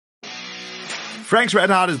Frank's Red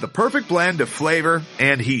Hot is the perfect blend of flavor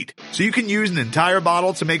and heat, so you can use an entire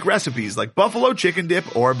bottle to make recipes like buffalo chicken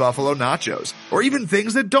dip or buffalo nachos, or even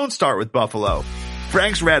things that don't start with buffalo.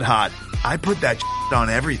 Frank's Red Hot. I put that on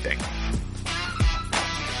everything.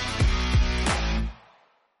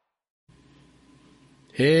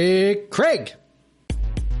 Hey, Craig.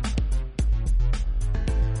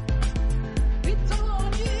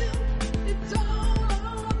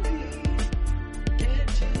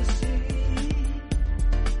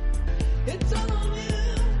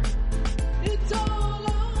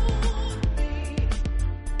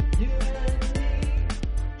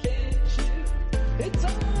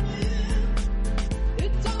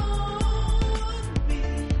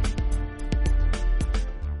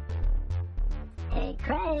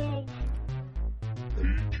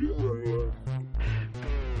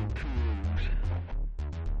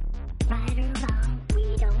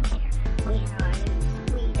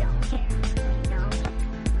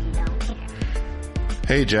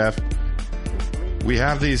 Hey, Jeff. We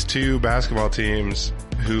have these two basketball teams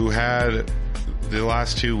who had the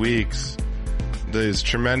last 2 weeks these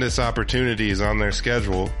tremendous opportunities on their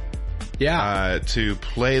schedule to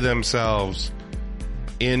play themselves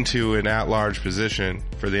into an at-large position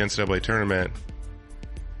for the NCAA tournament.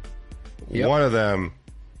 Yep. One of them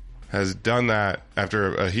has done that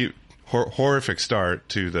after a horrific start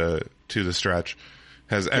to the stretch,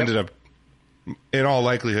 has ended up, in all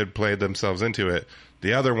likelihood, played themselves into it.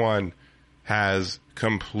 The other one has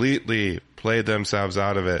completely played themselves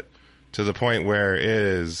out of it to the point where it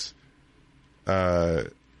is now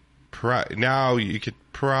you could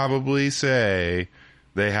probably say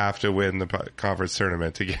they have to win the conference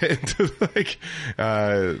tournament to get into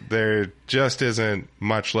there just isn't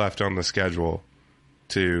much left on the schedule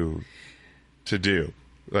to do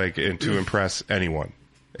and to impress anyone.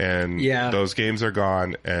 And those games are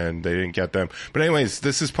gone, and they didn't get them. But anyways,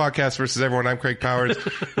 this is Podcast versus Everyone. I'm Craig Powers.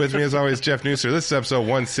 With me, as always, Jeff Nusser. This is episode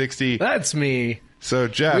 160. That's me. So,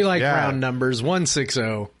 Jeff, we like round numbers.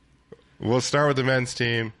 160. We'll start with the men's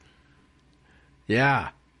team. Yeah.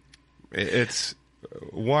 It's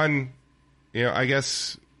one, I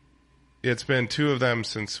guess it's been two of them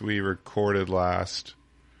since we recorded last.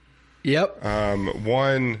 Yep.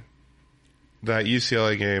 One, that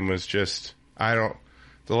UCLA game was just,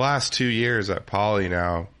 the last 2 years at Poly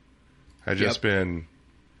now had just been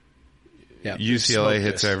UCLA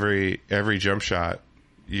hits every jump shot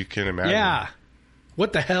you can imagine. Yeah.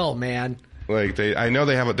 What the hell, man? I know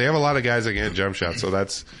they have a lot of guys that can hit jump shots, so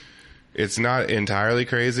it's not entirely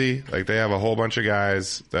crazy. They have a whole bunch of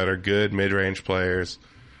guys that are good mid-range players,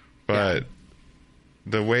 but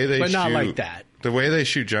the way they shoot, not like that. The way they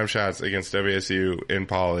shoot jump shots against WSU in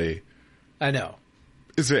Poly, I know.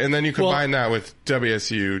 And then you combine that with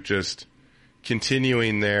WSU just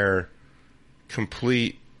continuing their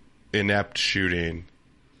complete inept shooting.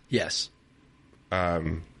 Yes.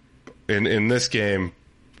 In this game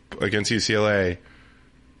against UCLA,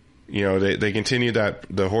 they continued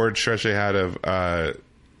the horrid stretch they had of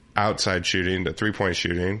outside shooting, the 3-point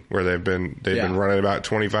shooting, where they've been running about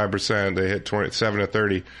 25%. They hit 27 to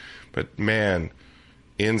 30, but man,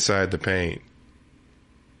 inside the paint.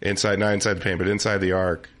 Not inside the paint, but inside the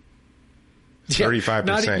arc.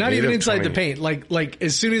 35%. Not even inside the paint. Like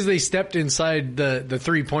as soon as they stepped inside the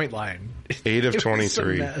 3-point line. 8 of 23. It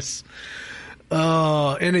was a mess.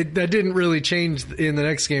 Oh, and that didn't really change in the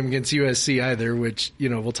next game against USC either, which,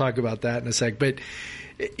 we'll talk about that in a sec. But,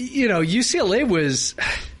 UCLA was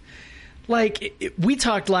we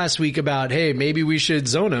talked last week about, hey, maybe we should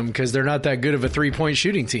zone them because they're not that good of a 3-point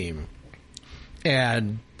shooting team.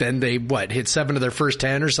 And then they, hit 7 of their first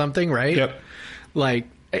 10 or something, right? Yep. You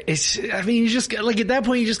just, at that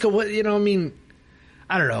point, you just go, what, I don't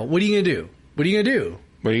know. What are you going to do?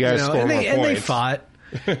 Well, you got to score more points. And they fought.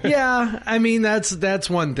 Yeah, that's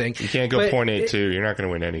one thing. You can't go 0.82. You're not going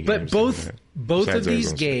to win any games. But both of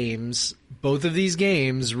these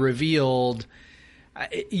games revealed,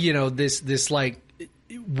 this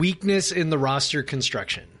weakness in the roster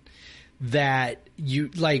construction that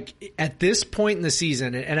you at this point in the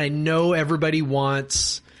season. And I know everybody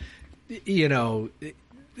wants, they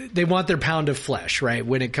want their pound of flesh, right?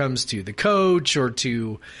 When it comes to the coach or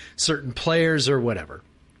to certain players or whatever.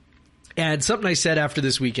 And something I said after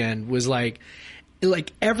this weekend was like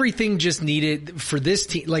everything just needed for this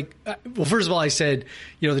team. First of all, I said,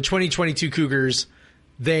 the 2022 Cougars,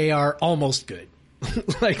 they are almost good.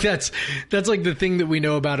 That's the thing that we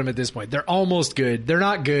know about them at this point. They're almost good. They're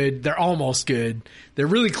not good. They're almost good. They're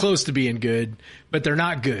really close to being good, but they're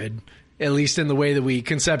not good. at least in the way that we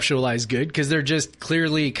conceptualize good, because they're just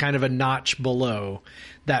clearly kind of a notch below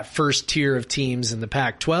that first tier of teams in the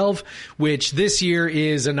Pac-12, which this year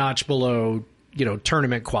is a notch below,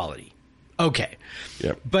 tournament quality. Okay.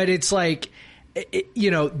 Yep. But it's like,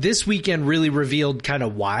 this weekend really revealed kind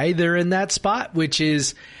of why they're in that spot, which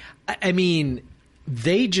is, I mean,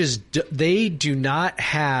 they do not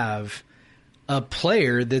have a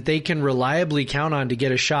player that they can reliably count on to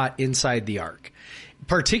get a shot inside the arc,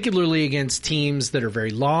 particularly against teams that are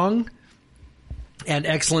very long and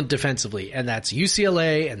excellent defensively. And that's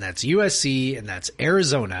UCLA, and that's USC, and that's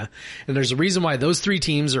Arizona. And there's a reason why those three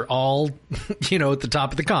teams are all, at the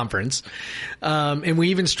top of the conference. And we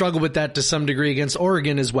even struggle with that to some degree against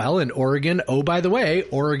Oregon as well. And Oregon, oh, by the way,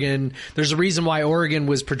 there's a reason why Oregon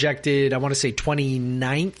was projected, I want to say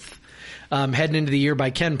 29th, heading into the year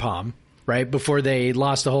by KenPom, right? Before they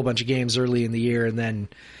lost a whole bunch of games early in the year and then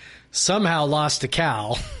somehow lost to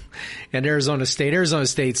Cal and Arizona State. Arizona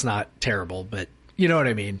State's not terrible, but you know what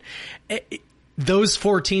I mean? Those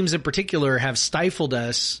four teams in particular have stifled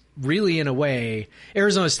us really in a way.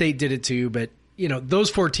 Arizona State did it too, but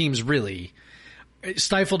those four teams really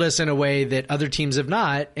stifled us in a way that other teams have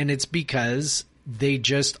not. And it's because they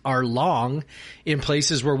just are long in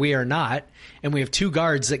places where we are not. And we have two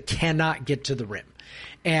guards that cannot get to the rim.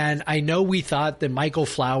 And I know we thought that Michael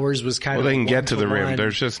Flowers was kind of... Well, they can get to the rim.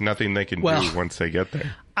 There's just nothing they can do once they get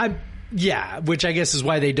there. Yeah, which I guess is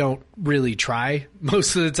why they don't really try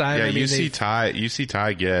most of the time. Yeah, you see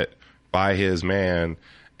Ty get by his man.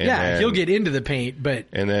 And then, he'll get into the paint,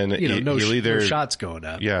 but no shots going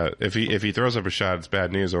up. Yeah, if he throws up a shot, it's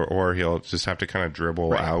bad news, or he'll just have to kind of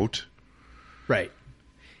dribble out. Right.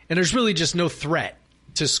 And there's really just no threat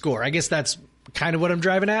to score. I guess that's kind of what I'm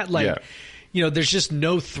driving at. There's just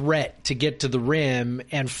no threat to get to the rim,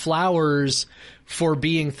 and Flowers, for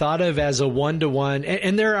being thought of as a one-to-one,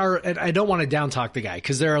 and I don't want to down-talk the guy,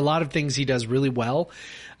 because there are a lot of things he does really well.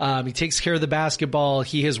 He takes care of the basketball.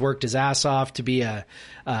 He has worked his ass off to be a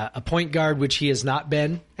point guard, which he has not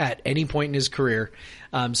been at any point in his career.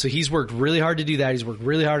 So he's worked really hard to do that. He's worked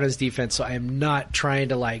really hard on his defense, so I am not trying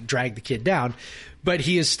to drag the kid down, but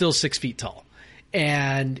he is still 6 feet tall.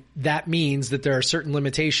 And that means that there are certain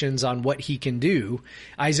limitations on what he can do.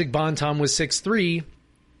 Isaac Bonton was 6'3".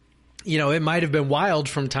 It might have been wild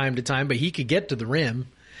from time to time, but he could get to the rim.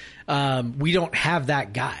 We don't have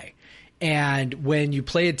that guy. And when you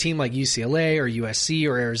play a team like UCLA or USC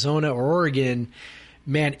or Arizona or Oregon,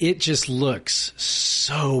 man, it just looks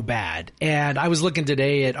so bad. And I was looking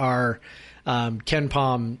today at our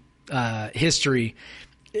KenPom history.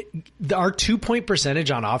 Our 2-point percentage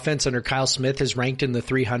on offense under Kyle Smith has ranked in the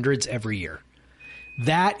 300s every year.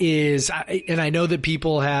 That is, and I know that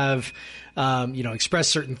people have, expressed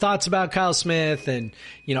certain thoughts about Kyle Smith, and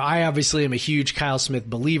I obviously am a huge Kyle Smith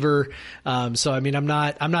believer. So I mean, I'm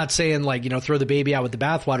not saying throw the baby out with the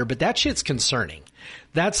bathwater, but that shit's concerning.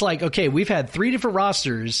 That's okay, we've had 3 different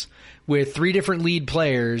rosters with 3 different lead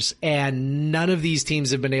players, and none of these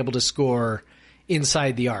teams have been able to score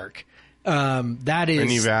inside the arc. That is,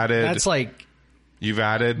 and you've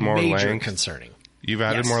added more major length. Concerning. You've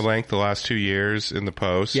added more length the last 2 years in the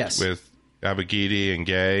post with Abagidi and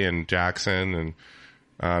Gay and Jackson,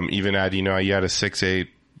 and even you had a 6'8"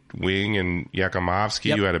 wing in Yakumovsky.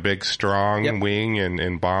 Yep. You had a big, strong wing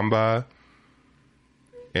in Bamba.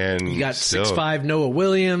 And you got 6'5" Noah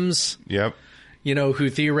Williams. Yep. Who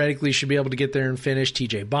theoretically should be able to get there and finish.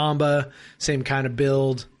 TJ Bamba, same kind of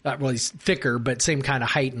build. He's thicker, but same kind of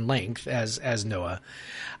height and length as Noah.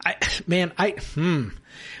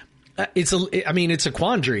 It's a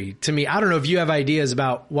quandary to me. I don't know if you have ideas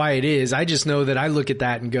about why it is. I just know that I look at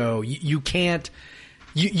that and go, you can't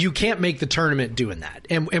make the tournament doing that.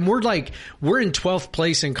 And we're in 12th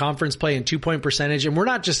place in conference play in 2-point percentage. And we're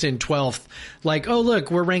not just in 12th, oh, look,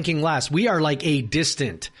 we're ranking last. We are a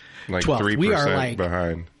distant 12th. 3% we are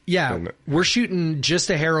behind. Yeah. We're shooting just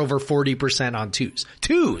a hair over 40% on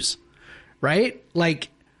twos, right?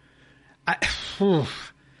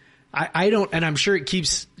 I don't, and I'm sure it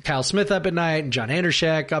keeps Kyle Smith up at night and John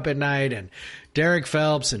Andershek up at night and Derek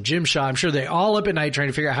Phelps and Jim Shaw. I'm sure they all up at night trying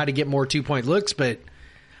to figure out how to get more 2-point looks. But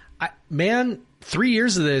 3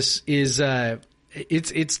 years of this is,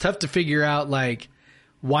 it's tough to figure out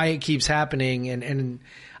why it keeps happening. And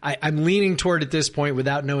I'm leaning toward at this point,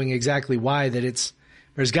 without knowing exactly why, that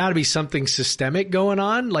there's got to be something systemic going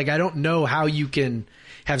on. I don't know how you can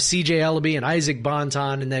have CJ Ellaby and Isaac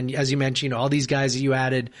Bonton, and then, as you mentioned, all these guys that you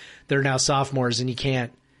added that are now sophomores, and you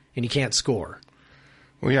can't score.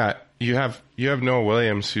 Well, yeah, you have Noah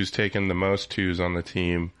Williams, who's taken the most twos on the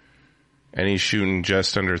team, and he's shooting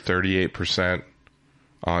just under 38%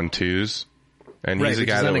 on twos. And right, he's a which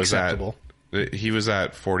guy is that was unacceptable. he was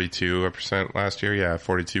at 42% last year. Yeah,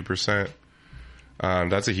 42%.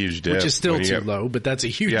 That's a huge dip. Which is still too low, but that's a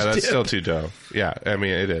huge Yeah, that's dip. still too low. Yeah, I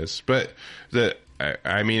mean, it is. But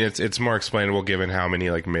I mean, it's more explainable given how many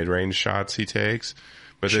like mid-range shots he takes.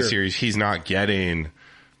 But this year, he's not getting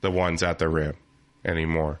the ones at the rim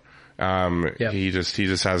anymore. He just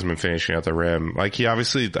hasn't been finishing at the rim. Like he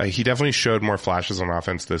definitely showed more flashes on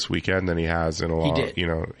offense this weekend than he has in a long, did. you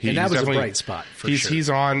know, And that was a bright spot for sure.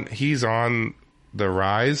 He's on the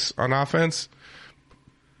rise on offense,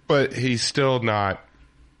 but he's still not,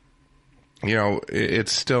 you know,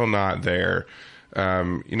 it's still not there.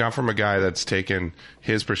 Not from a guy that's taken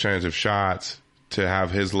his percentage of shots to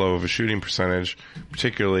have his low of a shooting percentage,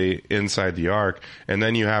 particularly inside the arc. And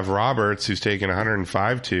then you have Roberts, who's taken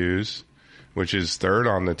 105 twos, which is third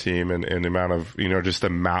on the team in the amount of, you know, just the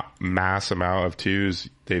mass amount of twos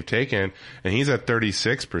they've taken. And he's at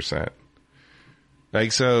 36%.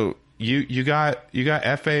 Like, so you got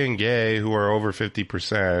FA and Gay who are over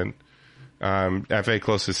 50%. FA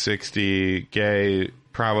close to 60, Gay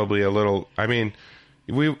probably a little, I mean,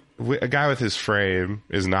 a guy with his frame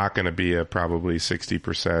is not going to be a probably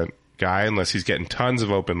 60% guy unless he's getting tons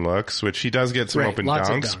of open looks, which he does get some open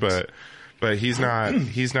dunks, but he's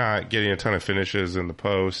not getting a ton of finishes in the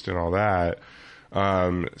post and all that.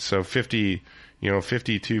 So 52,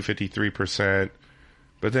 53%.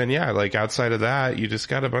 But then, yeah, like outside of that, you just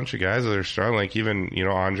got a bunch of guys that are strong. Like even, you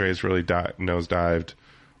know, Andre's really nosedived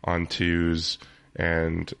on twos,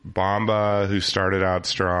 and Bamba, who started out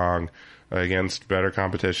strong against better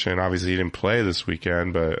competition. Obviously, he didn't play this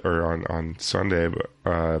weekend, or on Sunday,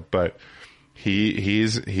 but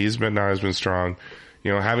he's been strong.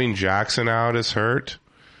 You know, having Jackson out is hurt.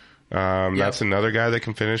 That's another guy that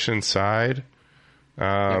can finish inside.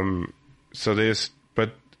 So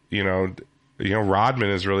but you know, Rodman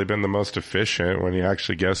has really been the most efficient when he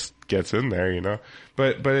actually gets in there. You know,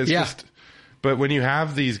 but it's just. But when you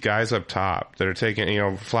have these guys up top that are taking, you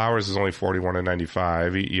know, Flowers is only 41 and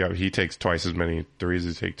 95. He takes twice as many threes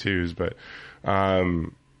as he takes twos. But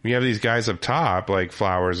you have these guys up top like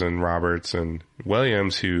Flowers and Roberts and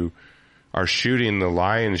Williams who are shooting the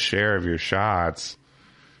lion's share of your shots,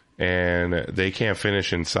 and they can't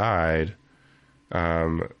finish inside.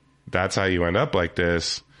 That's how you end up like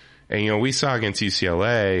this. And, you know, we saw against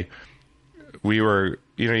UCLA, we were,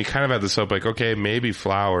 you know, you kind of had this hope like, okay, maybe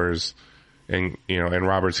Flowers and, you know, and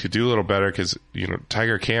Roberts could do a little better because, you know,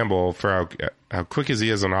 Tiger Campbell, for how quick as he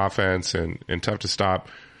is on offense and tough to stop,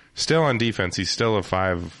 still on defense, he's still a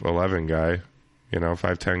 5'11 guy, you know,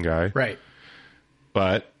 5'10 guy. Right.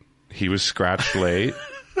 But he was scratched late,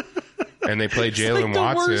 and they played Jalen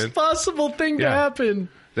Watson. The worst possible thing to happen.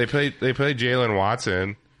 They played Jalen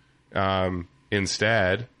Watson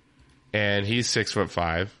instead, and he's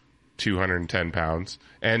 6'5", 210 pounds,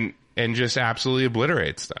 and just absolutely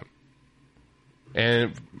obliterates them.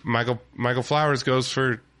 And Michael Flowers goes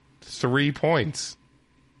for 3 points.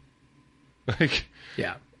 Like,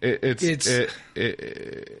 yeah, it's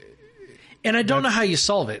and I don't know how you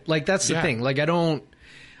solve it. Like, that's the thing. Like, I don't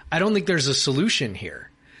think there's a solution here.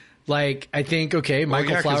 Like, I think, okay,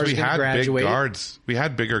 Michael Flowers can graduate. We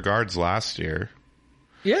had bigger guards last year.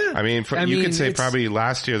 Yeah. I mean, you could say probably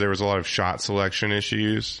last year there was a lot of shot selection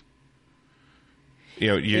issues.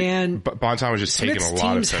 You know, Bonton was just taking a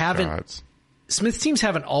lot of shots. Smith's teams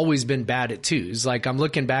haven't always been bad at twos. Like, I'm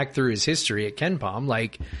looking back through his history at KenPom.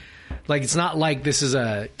 Like it's not like this is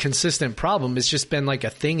a consistent problem. It's just been like a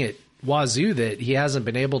thing at Wazoo that he hasn't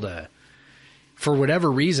been able to, for whatever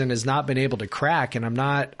reason, has not been able to crack. And I'm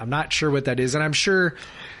not sure what that is. And I'm sure,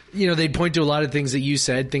 you know, they'd point to a lot of things that you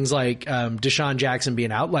said, things like Deshaun Jackson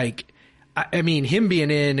being out. Like, I mean, him being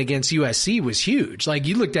in against USC was huge. Like,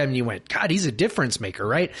 you looked at him and you went, God, he's a difference maker,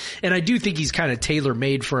 right? And I do think he's kind of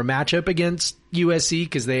tailor-made for a matchup against USC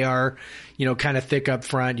because they are, you know, kind of thick up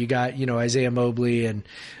front. You got, you know, Isaiah Mobley and,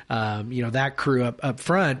 you know, that crew up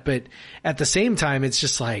front. But at the same time, it's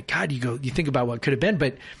just like, God, you think about what could have been.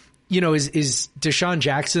 But, you know, is Deshaun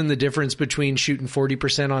Jackson the difference between shooting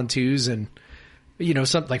 40% on twos and, you know,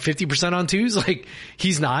 something like 50% on twos? Like,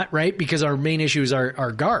 he's not, right? Because our main issues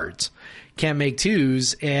are guards. Can't make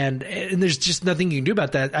twos, and there's just nothing you can do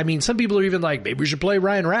about that. I mean, some people are even like, maybe we should play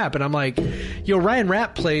Ryan Rapp, and I'm like, Ryan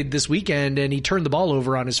Rapp played this weekend and he turned the ball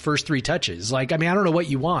over on his first 3 touches. Like, I mean, I don't know what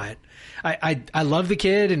you want. I love the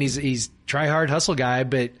kid, and he's try hard hustle guy,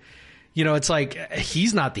 but, you know, it's like,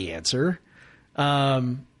 he's not the answer.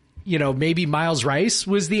 You know, maybe Miles Rice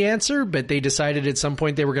was the answer, but they decided at some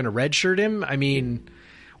point they were going to redshirt him. I mean,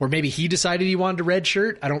 or maybe he decided he wanted to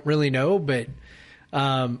redshirt. I don't really know, but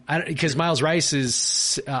because Miles Rice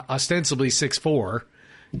is ostensibly 6'4",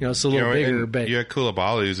 it's a little bigger, but you had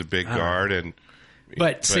Koulibaly, who's a big guard,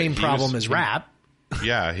 but same problem as Rapp.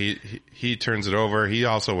 Yeah, he turns it over. He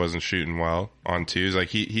also wasn't shooting well on twos. Like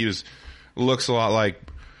he looks a lot like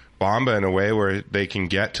Bamba in a way where they can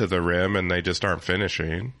get to the rim and they just aren't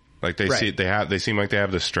finishing. Like they seem like they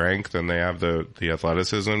have the strength and they have the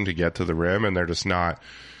athleticism to get to the rim, and they're just not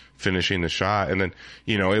finishing the shot. And then,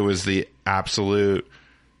 it was the absolute,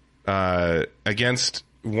 against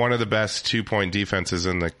one of the best 2-point defenses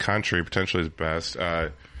in the country, potentially the best,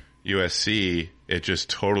 USC, it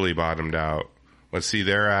just totally bottomed out. Let's see,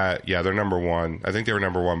 they're number one. I think they were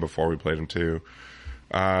number one before we played them too.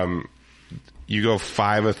 You go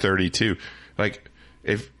 5 of 32. Like,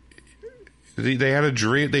 if they had a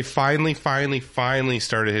dream, they finally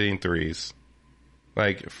started hitting threes.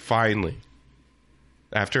 Like, finally.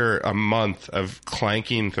 After a month of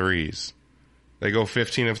clanking threes, they go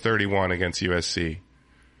 15 of 31 against USC.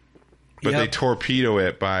 But they torpedo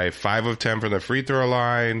it by 5 of 10 from the free throw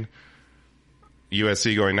line.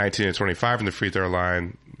 USC going 19 of 25 from the free throw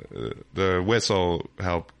line. The whistle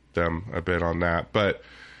helped them a bit on that. But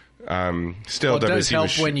still, it does help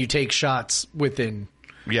when you take shots within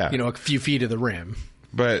a few feet of the rim.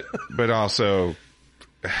 But also...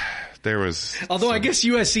 There was, I guess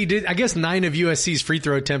USC did. I guess 9 of USC's free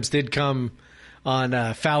throw attempts did come on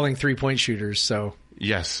fouling 3-point shooters. So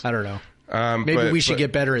yes, I don't know. Maybe we should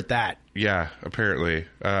get better at that. Yeah, apparently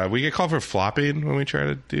we get called for flopping when we try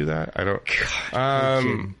to do that. I don't.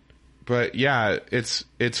 God, but yeah, it's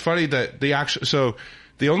funny that there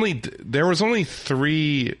was only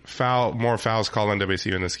 3 more fouls called on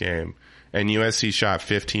WSU in this game. And USC shot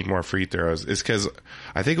 15 more free throws. It's because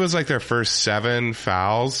I think it was like their first 7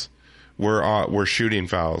 fouls were shooting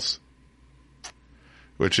fouls,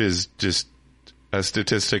 which is just a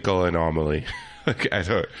statistical anomaly. Like, I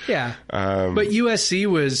don't. Yeah. But USC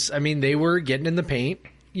was, they were getting in the paint.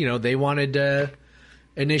 They wanted to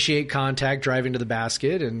initiate contact, driving to the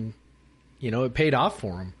basket, and it paid off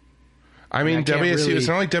for them. WSU, it's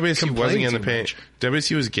not like WSU wasn't in the paint.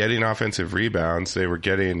 WSU was getting offensive rebounds. They were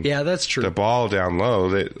getting that's true. The ball down low.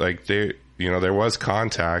 There was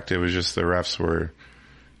contact. It was just the refs were,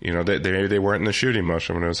 they weren't in the shooting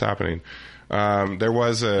motion when it was happening. There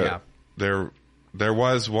was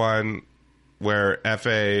one where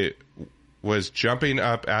FA was jumping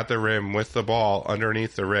up at the rim with the ball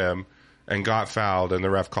underneath the rim and got fouled, and the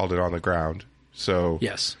ref called it on the ground. So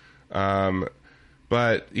yes, but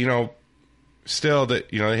still,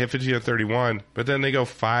 that they hit 15 of 31, but then they go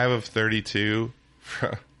 5 of 32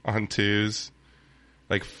 on twos,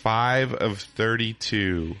 like 5 of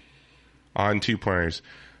 32 on 2-pointers.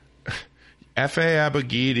 F.A.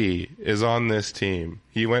 Abogidi is on this team.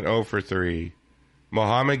 He went 0 for 3.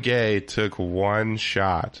 Mohamed Gay took 1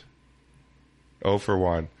 shot, 0 for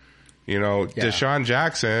 1. Deshaun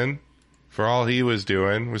Jackson, for all he was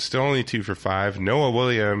doing, was still only 2 for 5. Noah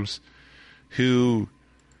Williams, who...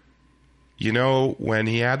 when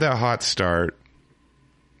he had that hot start,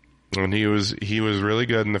 when he was really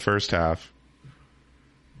good in the first half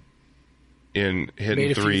in hitting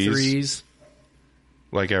made a few threes,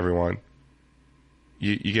 like everyone,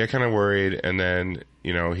 you get kind of worried, and then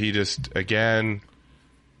he just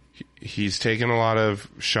he's taking a lot of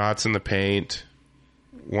shots in the paint.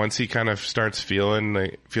 Once he kind of starts feeling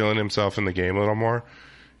himself in the game a little more,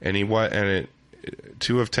 and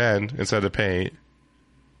 2 of 10 inside the paint.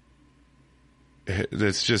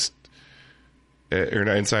 It's just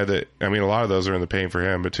inside the. A lot of those are in the paint for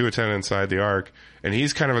him, but 2 of 10 inside the arc, and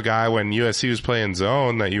he's kind of a guy when USC was playing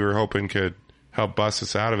zone that you were hoping could help bust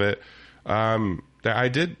us out of it. I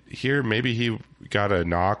did hear maybe he got a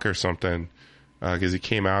knock or something because he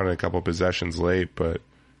came out in a couple possessions late, but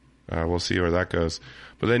we'll see where that goes.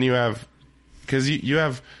 But then you have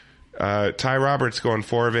Ty Roberts going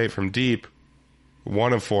 4 of 8 from deep,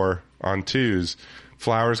 1 of 4 on twos.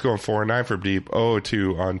 Flowers going 4 of 9 from deep, 0 of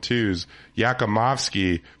 2 on twos.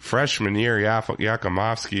 Yakimovsky, freshman year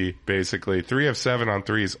Yakimovsky, basically 3 of 7 on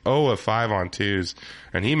threes, 0 of 5 on twos,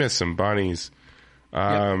 and he missed some bunnies.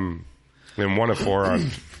 And 1 of 4 on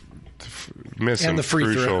missed some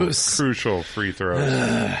crucial free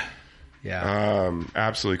throws.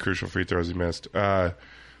 Absolutely crucial free throws he missed. But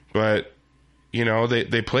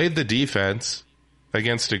they played the defense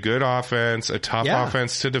against a good offense, a tough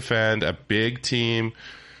offense to defend, a big team,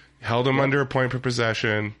 held them under a point per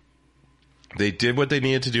possession. They did what they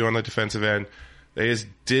needed to do on the defensive end. They just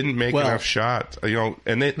didn't make enough shots,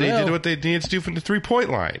 and they did what they needed to do from the 3-point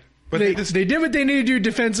line. But they did what they needed to do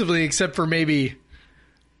defensively, except for maybe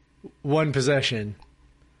 1 possession.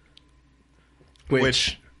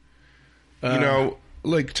 Which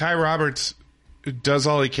like Ty Roberts does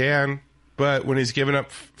all he can, But when he's giving up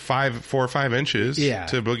 4 or 5 inches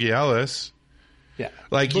to Boogie Ellis,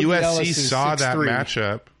 like Boogie USC Ellis saw 6'3". that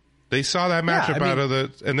matchup. They saw that matchup out of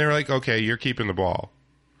the, and they're like, okay, you're keeping the ball.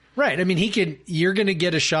 Right. I mean, you're going to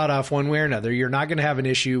get a shot off one way or another. You're not going to have an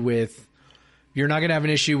issue with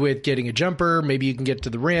getting a jumper. Maybe you can get to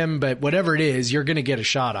the rim, but whatever it is, you're going to get a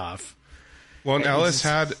shot off. Well, and Ellis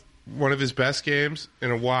had one of his best games in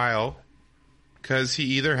a while because he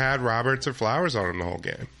either had Roberts or Flowers on him the whole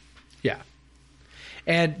game. Yeah.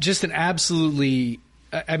 And just an absolutely,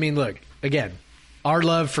 I mean, look, again, our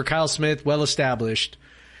love for Kyle Smith, well established.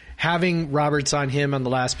 Having Roberts on him on the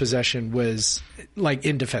last possession was like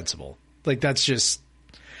indefensible. Like that's just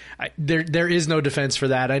there is no defense for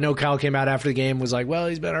that. I know Kyle came out after the game was like, well,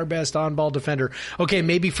 he's been our best on-ball defender. Okay,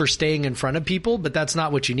 maybe for staying in front of people, but that's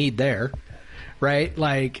not what you need there, right?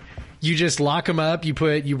 Like you just lock them up. You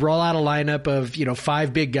roll out a lineup of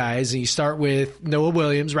 5 big guys, and you start with Noah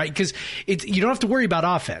Williams, right? Because you don't have to worry about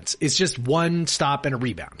offense. It's just one stop and a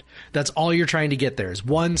rebound. That's all you're trying to get there is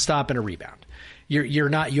one stop and a rebound. You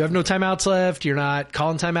have no timeouts left. You're not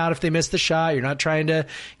calling timeout if they miss the shot. You're not trying to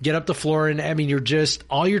get up the floor. And I mean,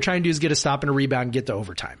 all you're trying to do is get a stop and a rebound and get to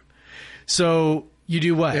overtime. So you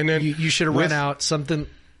do what? And then you should have run out something.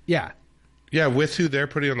 Yeah. Yeah. With who they're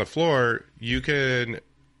putting on the floor, you can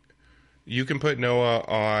put Noah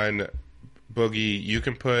on Boogie. You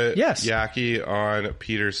can put Yaki on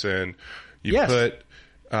Peterson.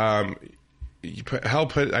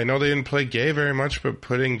 I know they didn't play Gay very much, but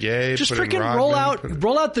put in Gay. Just freaking roll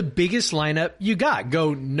out the biggest lineup you got.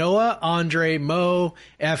 Go Noah, Andre, Mo,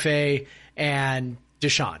 F.A., and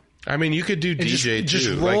Deshaun. I mean, you could do DJ too.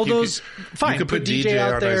 Just roll those. Fine. You could put DJ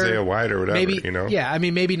out there, on Isaiah White or whatever. Maybe, yeah. I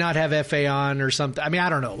mean, maybe not have F.A. on or something. I mean,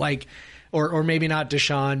 I don't know. Like, or maybe not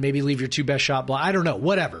Deshaun. Maybe leave your 2 best shot block. I don't know.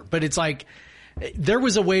 Whatever. But it's like there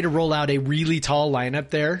was a way to roll out a really tall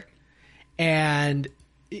lineup there, and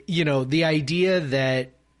the idea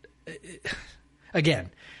that, again,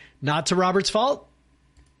 not to Robert's fault,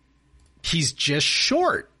 he's just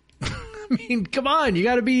short. I mean, come on, you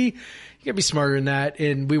gotta be smarter than that.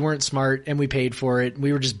 And we weren't smart, and we paid for it.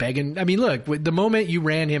 We were just begging. I mean, look, the moment you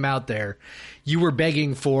ran him out there, you were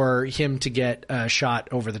begging for him to get a shot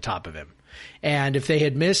over the top of him. And if they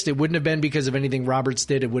had missed, it wouldn't have been because of anything Roberts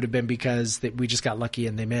did. It would have been because we just got lucky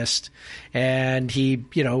and they missed. And he,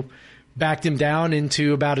 backed him down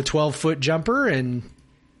into about a 12-foot jumper, and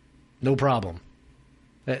no problem.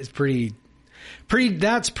 That's pretty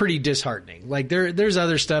disheartening. Like there's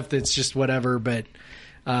other stuff that's just whatever, but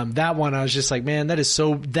that one I was just like, man,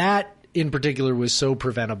 that in particular was so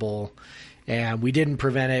preventable, and we didn't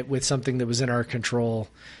prevent it with something that was in our control.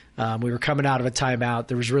 We were coming out of a timeout.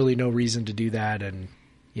 There was really no reason to do that, and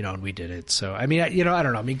and we did it. So, I mean, I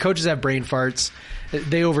don't know. I mean, coaches have brain farts.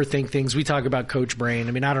 They overthink things. We talk about coach brain.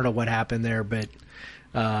 I mean, I don't know what happened there, but,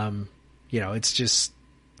 it's just,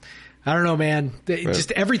 I don't know, man.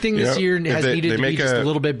 Just everything this year has needed to be just a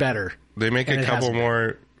little bit better. They make a couple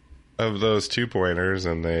more of those 2-pointers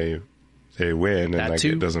and they win, and like,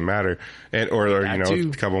 it doesn't matter. Or a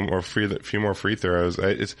couple more few more free throws.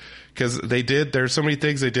 It's because there's so many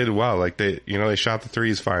things they did well. Like they shot the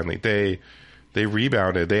threes finally. They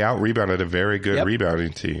rebounded. They out-rebounded a very good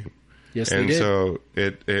rebounding team. Yes, they did. And so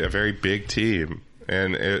a very big team.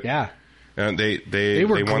 And and they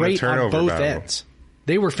were won great the turnover on both battle. ends.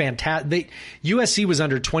 They were fantastic. USC was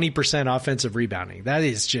under 20% offensive rebounding.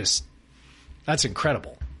 That's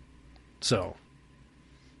incredible. So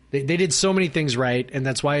they did so many things right, and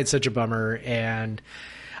that's why it's such a bummer. And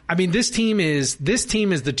I mean, this team is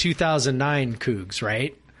the 2009 Cougs,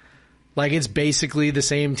 right? Like, it's basically the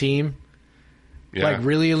same team. Yeah. Like,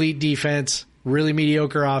 really elite defense, really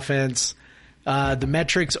mediocre offense. The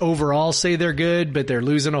metrics overall say they're good, but they're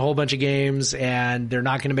losing a whole bunch of games, and they're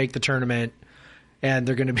not going to make the tournament, and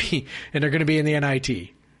they're going to be in the NIT,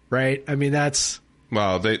 right? I mean, this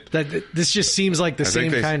just seems like the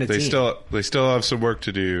same kind of team. They still have some work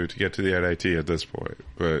to do to get to the NIT at this point,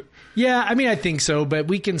 but yeah, I mean, I think so, but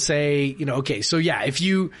we can say, okay, so yeah, if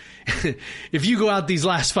you go out these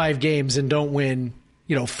last 5 games and don't win,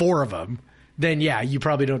 4 of them, then yeah, you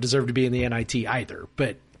probably don't deserve to be in the NIT either.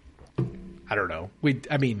 But I don't know. But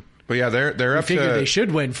yeah, they're up to. They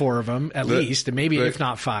should win 4 of them at least, and maybe if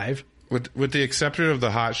not 5. With the exception of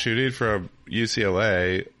the hot shooting from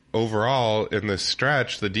UCLA, overall in this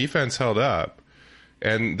stretch, the defense held up,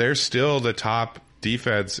 and they're still the top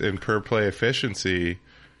defense in per play efficiency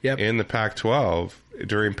in the Pac-12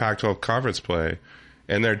 during Pac-12 conference play,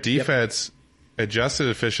 and their defense adjusted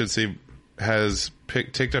efficiency has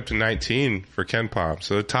ticked up to 19 for KenPom.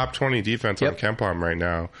 So the top 20 defense on KenPom right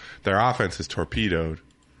now. Their offense is torpedoed.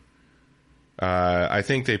 I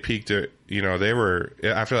think they peaked at, they were,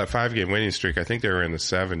 after that 5-game winning streak, I think they were in the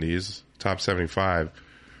 70s, top 75.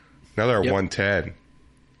 Now they're at 110.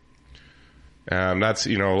 That's,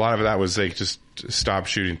 a lot of that was they just stopped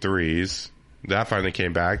shooting threes. That finally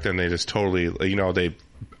came back. Then they just totally, they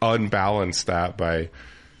unbalanced that by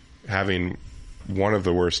having one of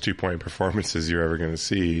the worst 2-point performances you're ever going to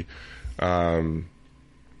see.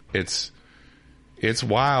 It's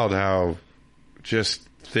wild how just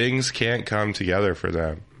things can't come together for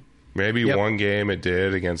them. Maybe one game it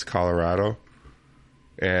did against Colorado,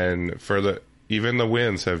 and even the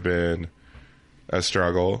wins have been a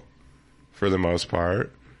struggle for the most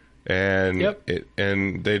part. And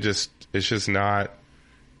it's just not.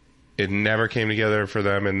 It never came together for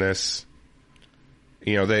them in this.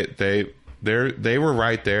 They were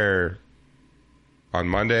right there on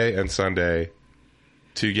Monday and Sunday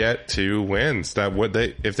to get 2 wins.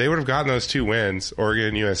 If they would have gotten those 2 wins,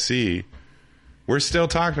 Oregon and USC, we're still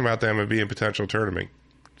talking about them as being a potential tournament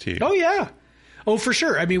team. Oh yeah, oh for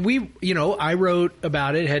sure. I mean, I wrote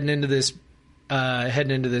about it heading into this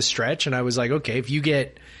stretch, and I was like, okay, if you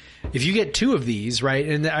get 2 of these, right?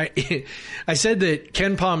 And I said that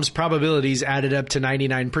Ken Palm's probabilities added up to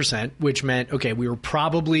 99%, which meant, okay, we were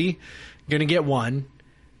probably going to get 1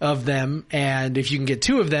 of them. And if you can get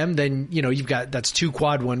 2 of them, then, that's 2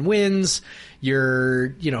 quad 1 wins.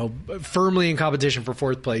 You're, firmly in competition for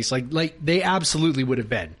 4th place. Like they absolutely would have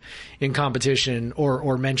been in competition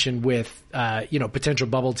or mentioned with, potential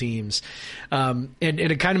bubble teams. And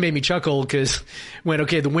it kind of made me chuckle because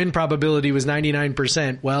the win probability was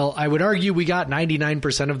 99%. Well, I would argue we got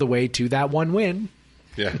 99% of the way to that 1 win.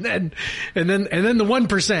 Yeah. And then the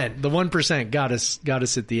 1% got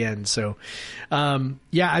us at the end. So,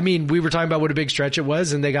 I mean, we were talking about what a big stretch it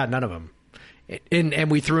was, and they got none of them.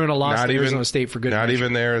 And we threw in a loss to Arizona State for good. Not measure.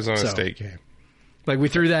 even the Arizona State game. Like we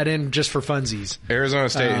threw that in just for funsies. Arizona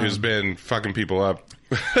State, who's been fucking people up.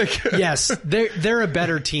 Yes, they're a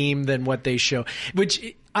better team than what they show.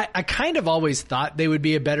 Which I kind of always thought they would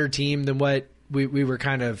be a better team than what we were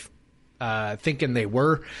kind of thinking they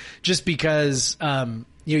were, just because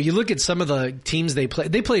you look at some of the teams they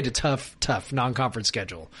played a tough non-conference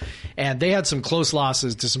schedule, and they had some close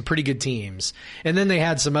losses to some pretty good teams, and then they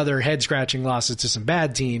had some other head-scratching losses to some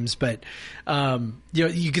bad teams, but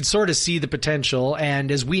you could sort of see the potential,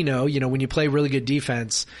 and as we know, when you play really good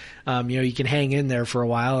defense, you can hang in there for a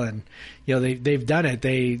while, and they've done it.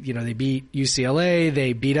 They beat UCLA,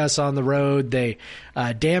 they beat us on the road, they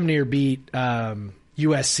damn near beat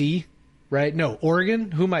USC. Right? No, Oregon.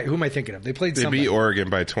 Who am I thinking of? They beat Oregon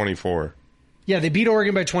by 24. Yeah, they beat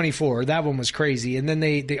Oregon by 24. That one was crazy. And then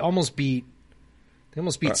they almost beat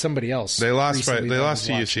somebody else. They lost to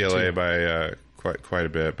UCLA by quite a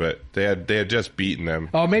bit, but they had just beaten them.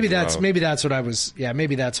 Oh, maybe that's what I was. Yeah,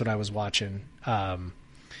 maybe that's what I was watching. That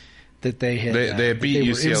they had beat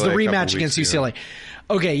UCLA. It was the rematch against UCLA.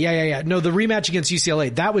 Okay, yeah. No, the rematch against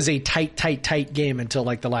UCLA. That was a tight game until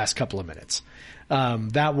like the last couple of minutes.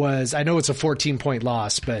 That was, I know it's a 14-point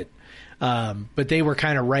loss, but they were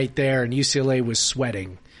kind of right there, and UCLA was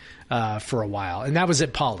sweating for a while, and that was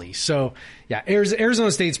at Pauley. So yeah,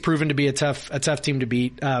 Arizona State's proven to be a tough team to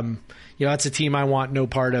beat. That's a team I want no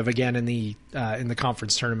part of again in the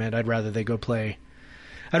conference tournament. I'd rather they go play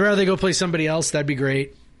somebody else. That'd be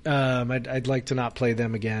great. I'd like to not play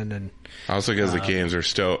them again, and also because the games are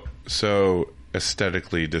still so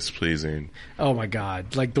aesthetically displeasing. Oh my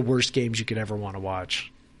God. Like the worst games you could ever want to watch.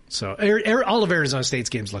 So all of Arizona State's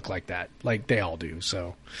games look like that. Like they all do.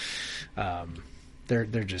 So, they're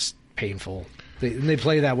just painful. They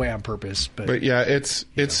play that way on purpose, but yeah, it's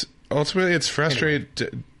ultimately it's frustrating.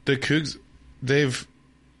 Anyway. The Cougs,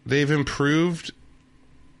 they've improved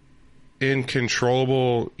in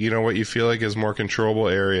controllable, what you feel like is more controllable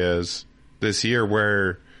areas this year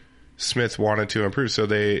where Smith wanted to improve, so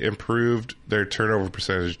they improved their turnover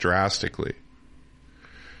percentage drastically,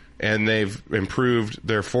 and they've improved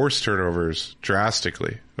their forced turnovers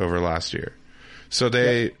drastically over last year. So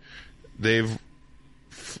they've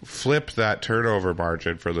flipped that turnover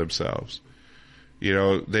margin for themselves.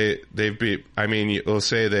 They've beat. I mean, let's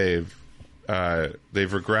say they've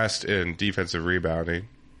regressed in defensive rebounding,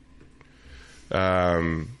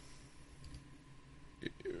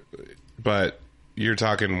 but you're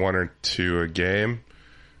talking 1 or 2 a game.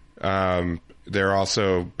 They're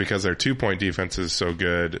also, because their 2-point defense is so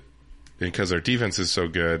good, and because their defense is so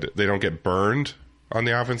good, they don't get burned on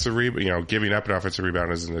the offensive rebound. Giving up an offensive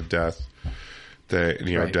rebound isn't a death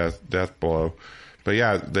blow. But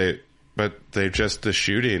yeah, the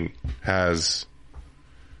shooting has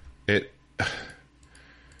it.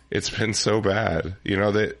 It's been so bad.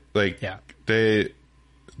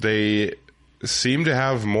 They seem to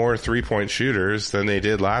have more 3-point shooters than they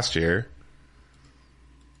did last year,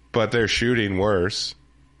 but they're shooting worse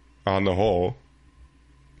on the whole.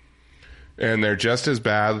 And they're just as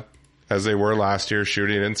bad as they were last year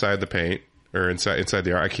shooting inside the paint, or inside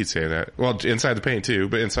the arc. I keep saying that. Well, inside the paint too,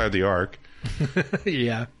 but inside the arc.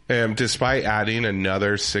 Yeah. Despite adding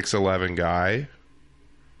another 6'11" guy,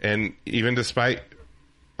 and even despite,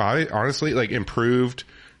 honestly, like improved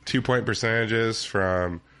 2-point percentages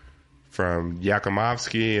from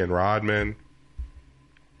Yakumovsky and Rodman,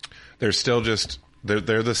 they're still just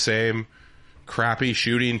they're the same crappy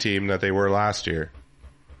shooting team that they were last year.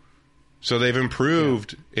 So they've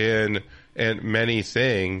improved in many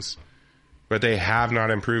things, but they have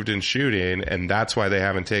not improved in shooting, and that's why they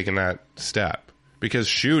haven't taken that step. Because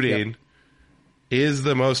shooting is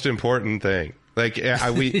the most important thing. Like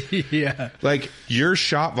like your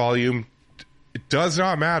shot volume does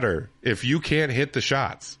not matter if you can't hit the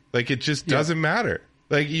shots. Like it just doesn't matter.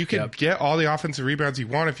 Like you can get all the offensive rebounds you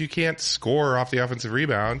want. If you can't score off the offensive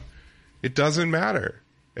rebound, it doesn't matter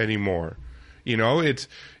anymore. You know, it's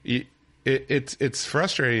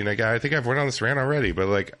frustrating. Like I think I've went on this rant already, but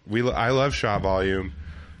like I love shot volume,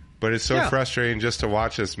 but it's so frustrating just to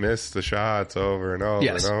watch us miss the shots over and over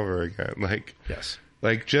and over again. Like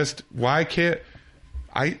like just why can't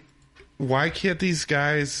these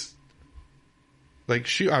guys like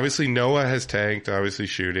shoot? Obviously Noah has tanked, obviously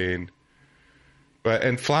shooting,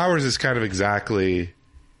 and Flowers is kind of exactly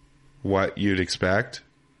what you'd expect.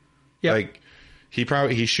 Like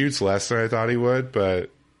he shoots less than I thought he would, but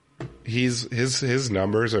his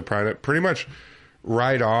numbers are pretty much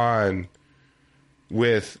right on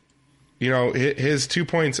with, you know, his 2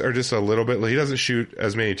 points are just a little bit. He doesn't shoot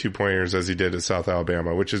as many 2-pointers as he did at South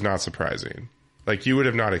Alabama, which is not surprising. Like you would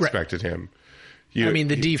have not expected him. The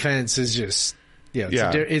defense is just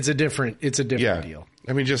it's a different deal.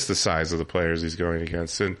 I mean, just the size of the players he's going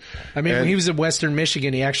against, and when he was at Western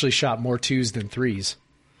Michigan, he actually shot more 2s than 3s.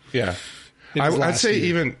 Yeah, I'd say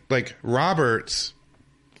even like Roberts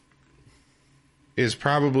is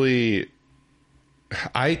probably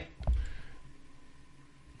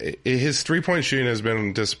his 3-point shooting has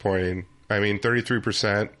been disappointing. I mean,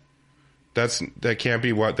 33%. That can't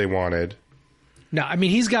be what they wanted. No, I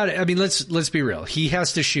mean let's be real. He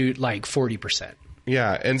has to shoot like 40%.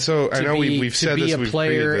 Yeah, and so I know we've said this. To be a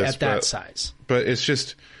player at that size, but it's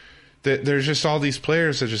just that there's just all these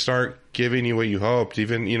players that just aren't giving you what you hoped.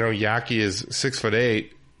 Even Yaki is 6'8".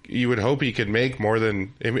 You would hope he could make more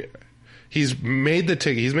than. He's made the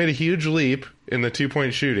ticket. He's made a huge leap in the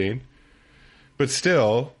 2-point shooting, but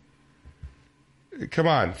still, come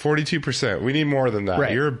on, 42%. We need more than that.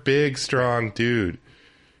 Right. You're a big, strong dude.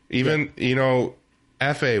 Even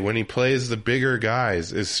Efe, when he plays the bigger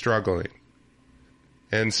guys, is struggling.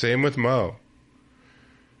 And same with Mo.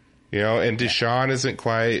 And Deshaun isn't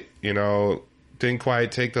quite, didn't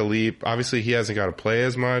quite take the leap. Obviously, he hasn't got to play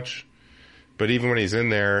as much. But even when he's in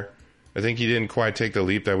there, I think he didn't quite take the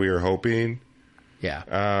leap that we were hoping. Yeah.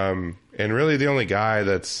 And really the only guy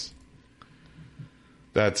that's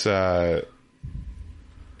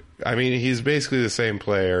he's basically the same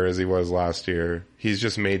player as he was last year. He's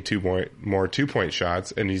just made more 2-point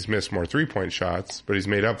shots, and he's missed more 3-point shots, but he's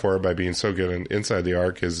made up for it by being so good inside the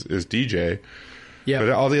arc is DJ. Yeah. But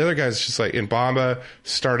all the other guys, just like Mbamba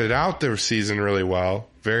started out their season really well,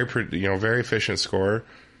 very efficient scorer.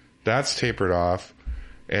 That's tapered off,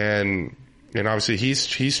 and obviously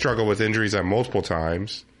he's struggled with injuries at multiple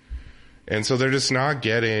times, and so they're just not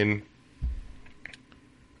getting.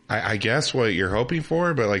 I guess what you're hoping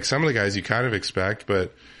for, but like some of the guys you kind of expect,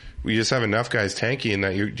 but we just have enough guys tanking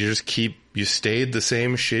that you stayed the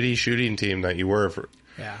same shitty shooting team that you were for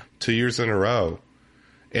 2 years in a row.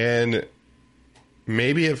 And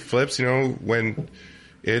maybe it flips, when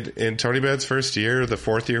in Tony Bennett's first year, the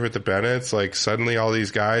 4th year with the Bennetts, like suddenly all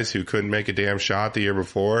these guys who couldn't make a damn shot the year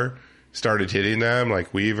before started hitting them,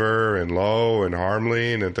 like Weaver and Lowe and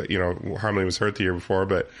Harmline, and Harmline was hurt the year before,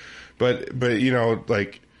 but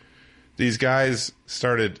like these guys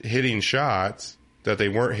started hitting shots that they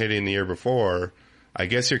weren't hitting the year before. I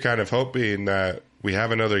guess you're kind of hoping that we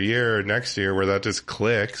have another year next year where that just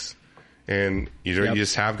clicks, and you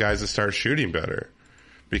just have guys that start shooting better,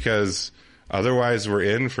 because otherwise we're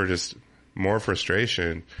in for just more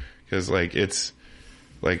frustration. Because like it's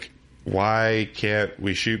like, why can't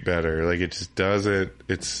we shoot better? Like it just doesn't.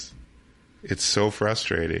 It's so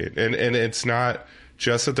frustrating, and it's not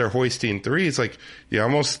just that they're hoisting threes. Like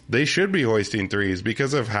they should be hoisting threes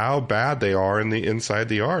because of how bad they are inside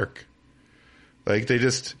the arc. Like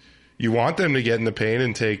you want them to get in the paint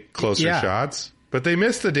and take closer shots, but they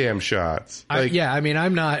miss the damn shots. I'm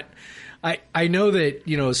I know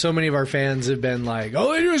that, so many of our fans have been like,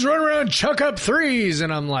 all they do is run around and chuck up threes.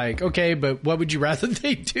 And I'm like, okay, but what would you rather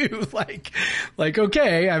they do? Like,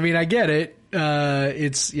 okay, I mean, I get it.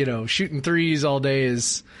 It's, shooting threes all day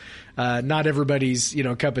is, not everybody's,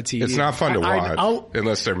 cup of tea. It's not fun to watch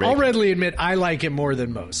unless they're making. I'll readily admit I like it more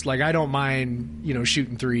than most. Like, I don't mind,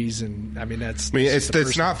 shooting threes, and I mean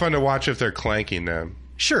it's not fun to watch if they're clanking them.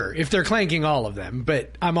 Sure, if they're clanking all of them,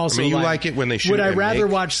 but I'm also. you like it when they shoot. Would I rather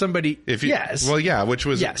watch somebody? Yes. Well, yeah, which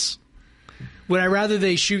was yes. Would I rather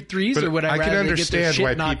they shoot threes, or would I rather they get their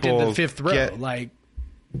shit knocked in the fifth row?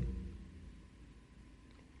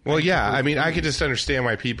 Well, yeah, I mean, I could just understand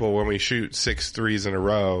why people, when we shoot 6 threes in a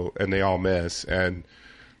row and they all miss, and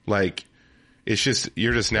it's just,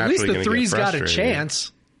 you're just naturally going to get frustrated. At least the three's got a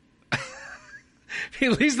chance.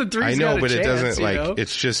 At least the three's got a chance. I know, but it doesn't,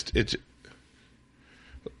 it's just,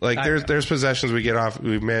 there's possessions we get off,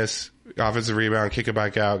 we miss, offensive rebound, kick it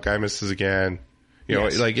back out, guy misses again.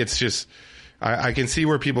 It's just, I can see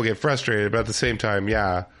where people get frustrated, but at the same time,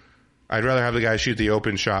 yeah, I'd rather have the guy shoot the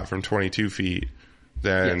open shot from 22 feet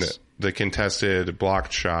than the contested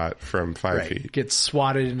blocked shot from 5 feet. Gets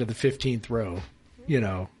swatted into the 15th row,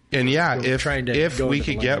 And yeah, if we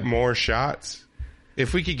could get more shots,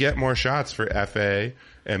 for FA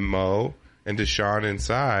and Mo and Deshaun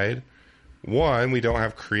inside, 1, we don't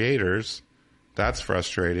have creators. That's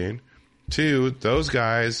frustrating. 2, those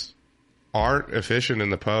guys aren't efficient in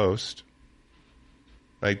the post.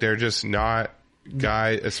 They're just not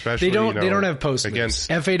especially they don't have post moves.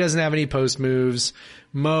 FA doesn't have any post moves.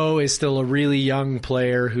 Mo is still a really young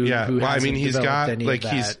player who he's got any of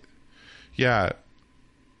that.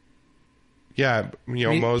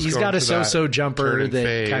 Mo's he's got a so-so jumper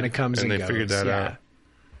that kind of comes and goes. And they figured that out.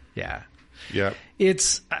 Yeah. Yep.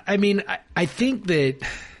 I think that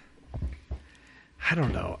I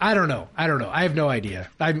don't know. I have no idea.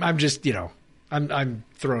 I'm just, I'm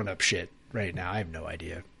throwing up shit right now. I have no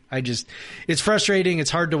idea. It's frustrating.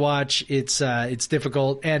 It's hard to watch. It's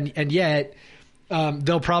difficult. And yet,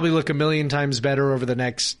 they'll probably look a million times better over the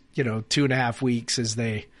next, 2.5 weeks as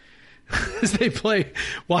they play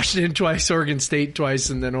Washington twice, Oregon State twice,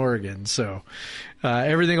 and then Oregon. So,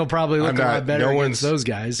 everything will probably look a lot better against those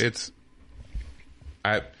guys.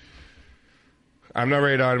 I'm not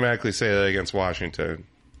ready to automatically say that against Washington,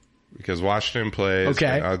 because Washington plays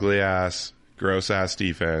an ugly ass, gross ass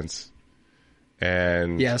defense.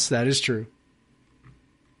 And yes, that is true.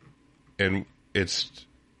 And it's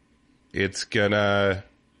gonna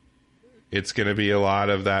be a lot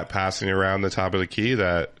of that passing around the top of the key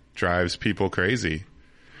that drives people crazy.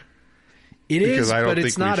 It's not a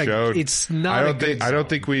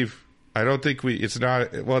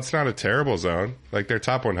a terrible zone. They're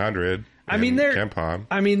top 100. But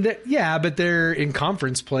they're in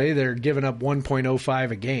conference play. They're giving up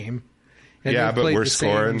 1.05 a game. And but we're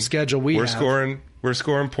scoring schedule. We're scoring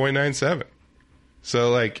 0.97.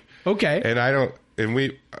 So okay.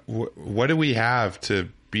 And what do we have to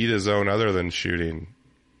beat a zone other than shooting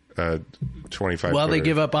 25? Well, they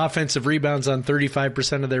give up offensive rebounds on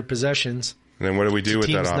 35% of their possessions. And then what do we do with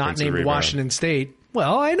that offensive not named rebound? Washington State.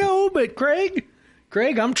 Well, I know, but Greg,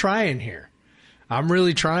 I'm trying here. I'm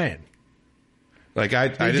really trying. They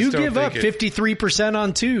do give up 53%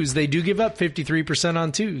 on twos. They do give up 53%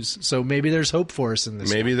 on twos. So maybe there's hope for us in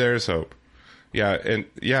this. Maybe there's hope. Yeah, and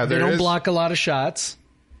yeah, they don't block a lot of shots.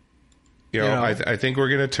 I think we're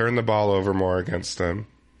going to turn the ball over more against them.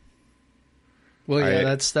 Well,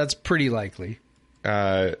 yeah, that's pretty likely.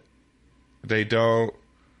 They don't.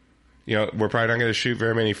 We're probably not going to shoot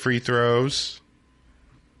very many free throws.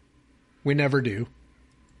 We never do.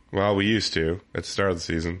 Well, we used to at the start of the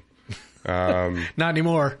season. Not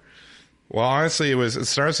anymore. Well, honestly, at the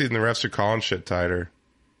start of the season, the refs are calling shit tighter.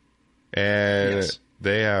 And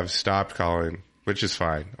they have stopped calling, which is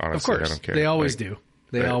fine, honestly. Of course. I don't care. They always do.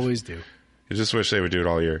 They always do. I just wish they would do it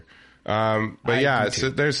all year.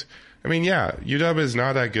 UW is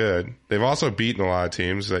not that good. They've also beaten a lot of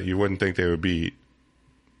teams that you wouldn't think they would beat.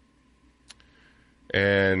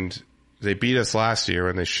 And they beat us last year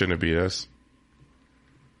when they shouldn't have beat us.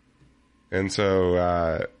 And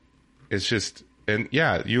so, it's just, and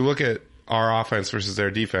yeah, you look at our offense versus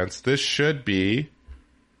their defense. This should be,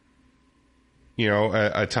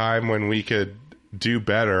 a time when we could do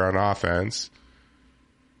better on offense.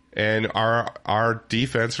 And our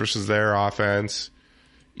defense versus their offense,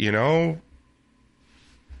 I'm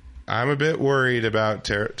a bit worried about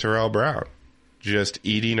Terrell Brown just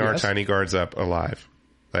eating our tiny guards up alive.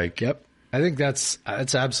 Yep. I think that's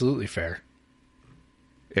absolutely fair.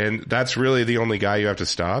 And that's really the only guy you have to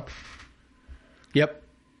stop. Yep.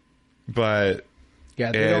 But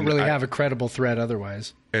yeah, they don't really have a credible threat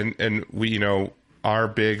otherwise. and we, you know, our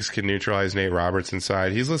bigs can neutralize Nate Roberts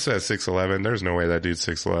inside. He's listed at 6'11". There's no way that dude's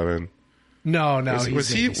 6'11". No. Was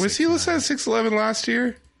he listed at 6'11" last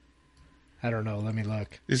year? I don't know. Let me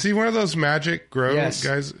look. Is he one of those magic grow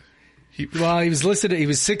guys? He was listed. He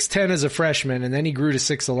was 6'10" as a freshman, and then he grew to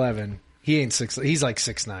 6'11". He ain't 6. He's like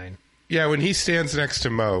 6'9". Yeah, when he stands next to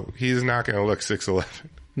Mo, he's not going to look 6'11".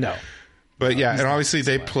 No. But yeah, and obviously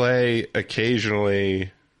they play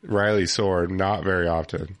occasionally Riley Sword, not very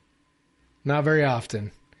often. Not very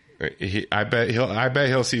often. I bet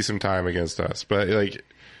he'll see some time against us, but like,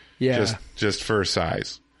 just for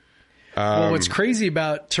size. Well, what's crazy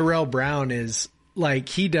about Terrell Brown is like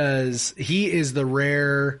he is the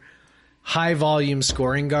rare high volume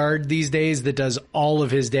scoring guard these days that does all of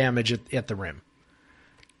his damage at the rim.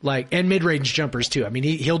 Like, and mid range jumpers too. I mean,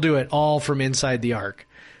 he'll do it all from inside the arc.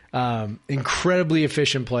 Incredibly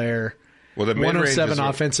efficient player. Well, the 107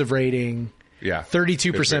 offensive rating. Yeah.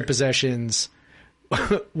 32% possessions.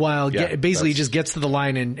 While basically just gets to the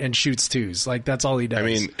line and shoots twos. Like, that's all he does. I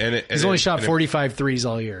mean, he's only shot 45 threes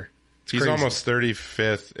all year. He's almost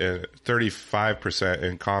 35%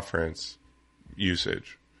 in conference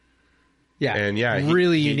usage. Yeah. And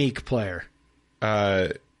really unique player.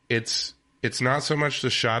 It's not so much the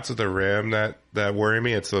shots at the rim that worry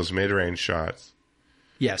me. It's those mid-range shots.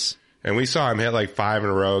 Yes. And we saw him hit like 5 in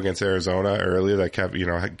a row against Arizona earlier that kept, you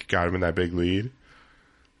know, got him in that big lead.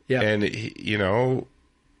 Yeah. And, you know,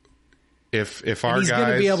 if our he's guys...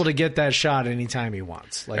 going to be able to get that shot anytime he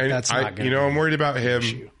wants. Like, that's not going to be... You know, I'm worried about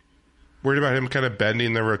him... Worried about him kind of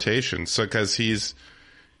bending the rotation. So, because he's...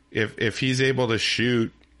 If he's able to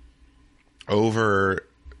shoot over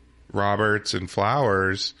Roberts and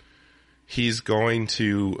Flowers, he's going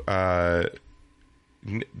to...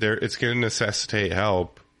 it's going to necessitate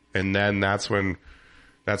help. And then that's when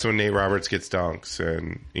Nate Roberts gets dunks,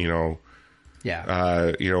 and you know,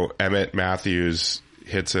 Emmett Matthews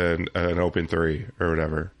hits an open three or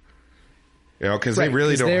whatever, you know, because they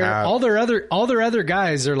really don't have all their other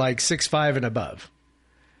guys are like 6'5" and above.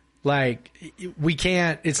 Like, we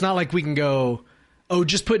can't. It's not like we can go, oh,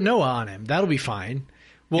 just put Noah on him. That'll be fine.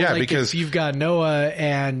 Well, like, because if you've got Noah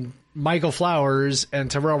and Michael Flowers and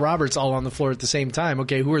Tyrell Roberts all on the floor at the same time.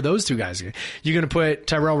 Okay, who are those two guys? You're going to put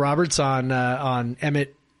Tyrell Roberts on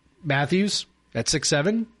Emmett Matthews at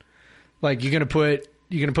 6'7"? Like, you're going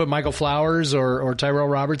to put Michael Flowers or Tyrell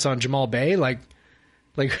Roberts on Jamal Bay? Like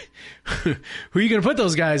who are you going to put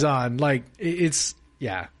those guys on? Like, it is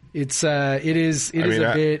a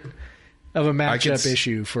bit of a matchup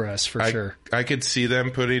issue for us, for sure. I could see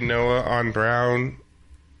them putting Noah on Brown.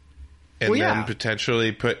 And then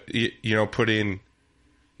potentially putting, if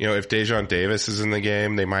Dejon Davis is in the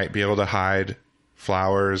game, they might be able to hide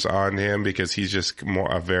Flowers on him because he's just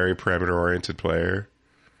a very perimeter oriented player.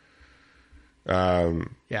 But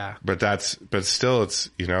still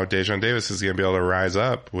it's, Dejon Davis is going to be able to rise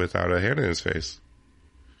up without a hand in his face.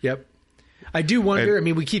 Yep. I do wonder,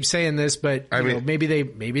 we keep saying this, but maybe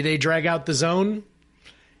they drag out the zone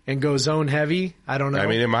and go zone heavy. I don't know. I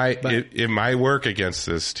mean, it might work against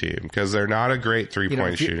this team because they're not a great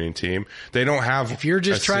 3-point shooting team. They don't have. If you're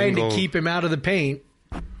just trying to keep him out of the paint,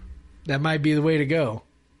 that might be the way to go.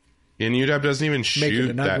 And UW doesn't even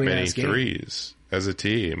shoot that many threes as a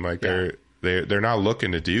team. Like they're not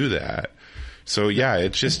looking to do that. So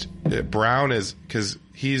it's just Brown is because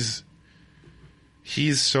he's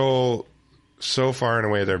so far and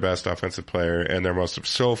away their best offensive player and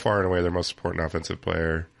so far and away their most important offensive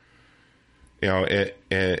player.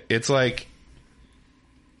 It's like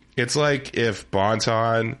if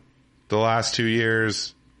Bonton the last 2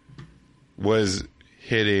 years was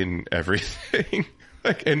hitting everything,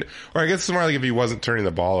 or I guess it's more like if he wasn't turning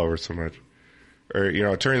the ball over so much,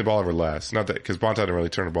 or turning the ball over less. Not that because Bonton didn't really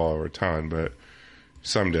turn the ball over a ton, but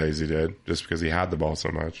some days he did just because he had the ball so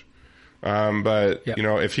much.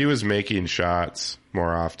 If he was making shots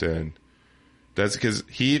more often, that's because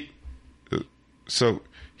he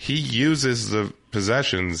uses the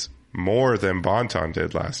possessions more than Bonton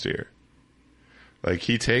did last year. Like,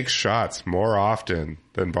 he takes shots more often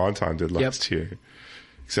than Bonton did last year,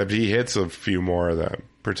 except he hits a few more of them,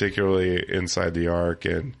 particularly inside the arc,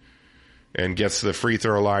 and gets to the free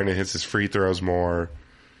throw line and hits his free throws more.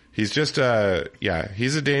 He's just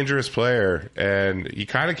he's a dangerous player, and he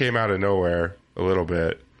kind of came out of nowhere a little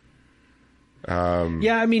bit.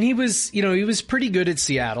 He was pretty good at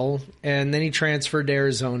Seattle, and then he transferred to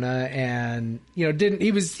Arizona, and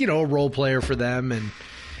he was a role player for them,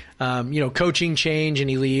 and coaching change, and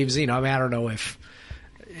he leaves. I don't know if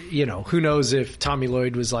who knows if Tommy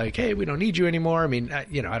Lloyd was like, hey, we don't need you anymore. I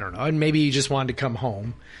don't know, and maybe he just wanted to come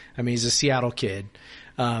home. He's a Seattle kid.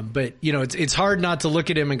 But it's hard not to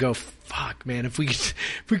look at him and go, fuck, man, if we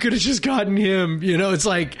could have just gotten him, it's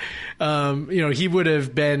like, he would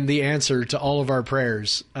have been the answer to all of our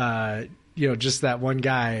prayers. Just that one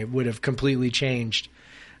guy would have completely changed,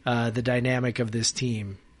 the dynamic of this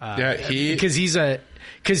team. Because he's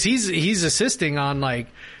assisting on like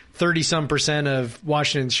 30% of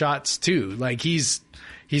Washington's shots too. Like he's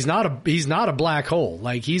not a black hole.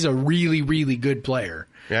 Like he's a really, really good player.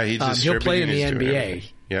 Yeah, he'll play in the NBA.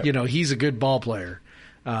 Yep. He's a good ball player.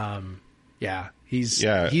 He's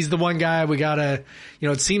the one guy we gotta.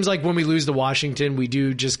 It seems like when we lose to Washington, we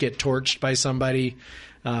do just get torched by somebody,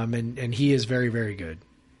 and he is very, very good.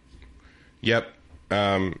 Yep.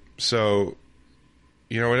 So,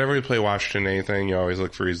 whenever we play Washington, anything, you always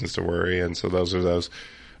look for reasons to worry, and so those are those.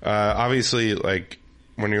 Obviously, like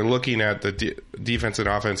when you're looking at the defense and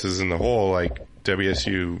offenses in the whole, like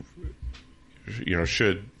WSU,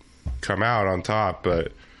 should come out on top,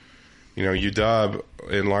 but UW,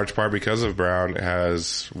 in large part because of Brown,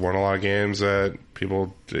 has won a lot of games that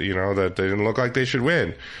people, that they didn't look like they should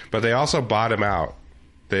win, but they also bottom out.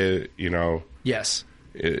 Yes.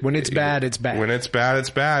 When it's bad, it's bad. When it's bad,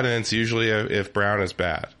 it's bad, and it's usually if Brown is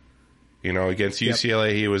bad. Against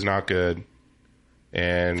UCLA, he was not good,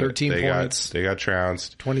 and 13 points. They got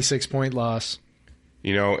trounced. 26-point loss.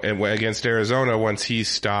 And against Arizona, once he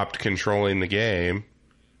stopped controlling the game,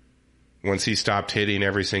 once he stopped hitting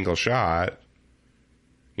every single shot,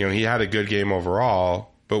 he had a good game overall,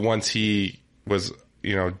 but once he was,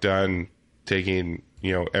 done taking,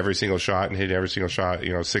 every single shot and hitting every single shot,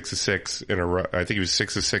 6 of 6 in a row. I think he was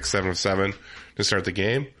 6 of 6, 7 of 7 to start the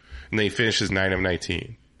game. And then he finishes 9 of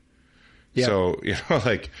 19. Yep. So,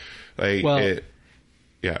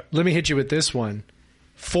 let me hit you with this one.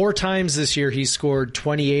 4 times this year he scored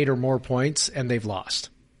 28 or more points, and they've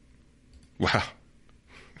lost. Wow.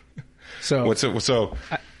 So when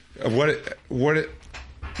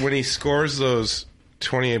he scores those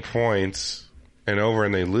 28 points and over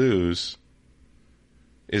and they lose,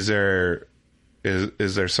 is there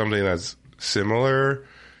something that's similar?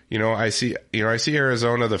 I see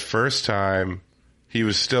Arizona the first time he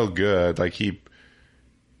was still good, both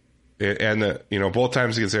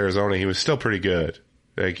times against Arizona he was still pretty good.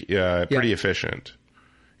 Pretty efficient.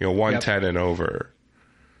 110 and over.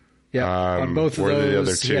 Yeah, on both of those, the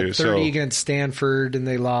other two. He had 30 against Stanford and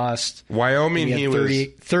they lost. Wyoming, he was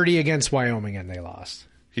 30 against Wyoming and they lost.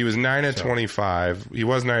 He was 9 of 25. He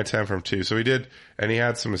was 9 of 10 from 2. So he did, and he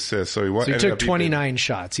had some assists. So he took 29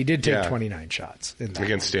 shots. He did take 29 shots in that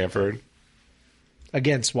against Stanford,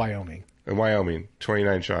 against Wyoming. And Wyoming,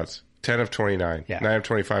 29 shots, 10 of 29, 9 of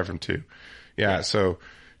 25 from 2. So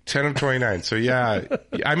 10 of 29. So if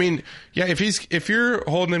you're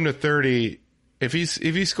holding him to 30. If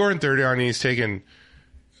he's scoring 30 on you, he's taking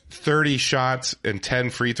 30 shots and 10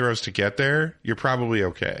 free throws to get there, you're probably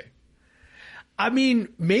okay.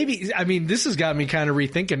 This has got me kind of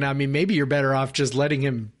rethinking. Maybe you're better off just letting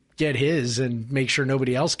him get his and make sure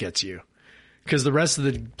nobody else gets you. Because the rest of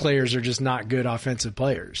the players are just not good offensive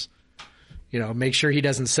players. Make sure he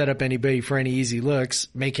doesn't set up anybody for any easy looks,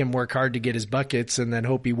 make him work hard to get his buckets, and then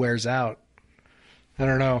hope he wears out. I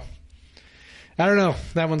don't know.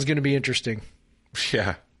 That one's going to be interesting.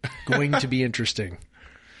 Yeah. Going to be interesting.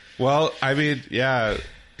 Well,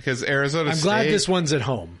 because Arizona State... I'm glad this one's at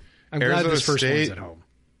home. I'm glad this first one's at home.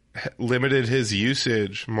 Limited his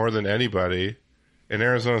usage more than anybody, and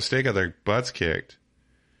Arizona State got their butts kicked.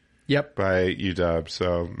 Yep. By UW.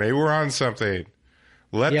 So maybe we're on something.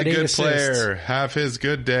 Let the good player have his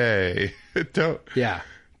good day. Don't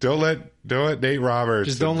let Nate Roberts.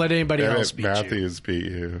 Just don't let anybody else beat Matthews beat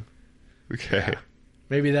you. Okay. Yeah.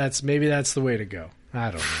 Maybe that's the way to go.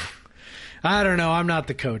 I don't know. I'm not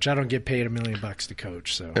the coach. I don't get paid $1 million to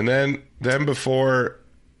coach. So. And then before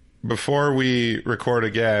we record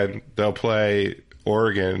again, they'll play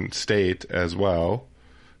Oregon State as well,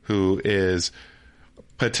 who is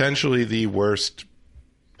potentially the worst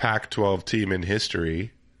Pac-12 team in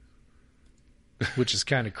history. Which is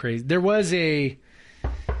kind of crazy. There was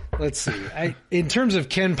let's see. In terms of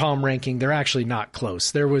KenPom ranking, they're actually not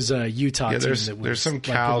close. There was a Utah team that was there's some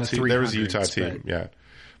Cal team. There was a Utah team,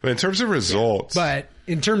 But in terms of results, but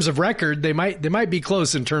in terms of record, they might be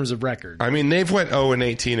close in terms of record. They've went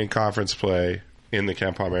 0-18 in conference play in the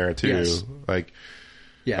KenPom era too.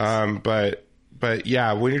 Yes. But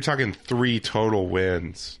when you're talking 3 total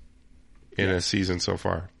wins in a season so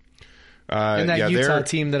far, and that Utah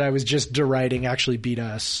team that I was just deriding actually beat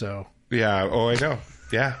us. So yeah. Oh, I know.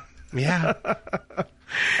 Yeah.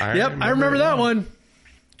 I remember that one.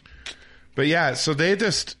 But so they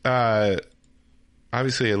just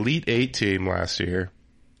obviously Elite 8 team last year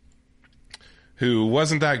who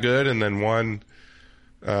wasn't that good and then won,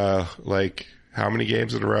 like how many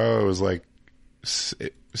games in a row? It was like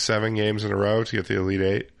 7 games in a row to get the Elite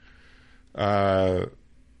Eight.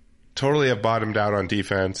 Totally have bottomed out on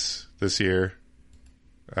defense this year.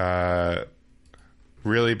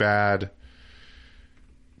 Really bad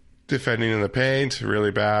defending in the paint, really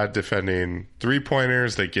bad defending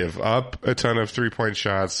three-pointers. They give up a ton of three-point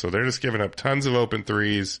shots, so they're just giving up tons of open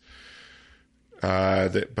threes.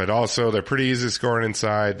 But also, they're pretty easy scoring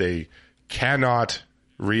inside. They cannot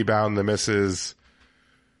rebound the misses.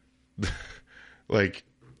 Like,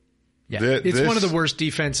 it's one of the worst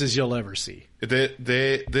defenses you'll ever see.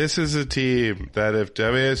 This is a team that if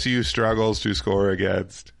WSU struggles to score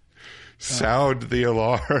against, sound the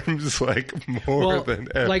alarms like more than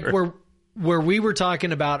ever. Like where we were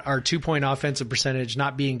talking about our 2-point offensive percentage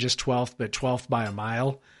not being just 12th, but 12th by a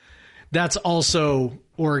mile. That's also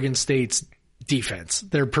Oregon State's defense,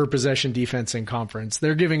 their per possession defense in conference.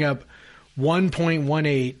 They're giving up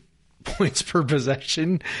 1.18 points per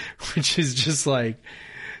possession, which is just like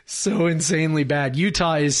so insanely bad.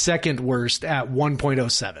 Utah is second worst at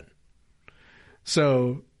 1.07.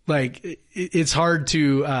 So like it's hard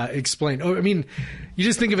to explain. I mean, you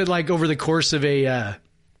just think of it like over the course of a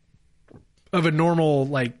normal,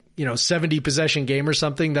 like, 70 possession game or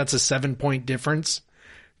something. That's a 7-point difference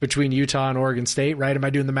between Utah and Oregon State, right? Am I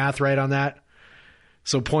doing the math right on that?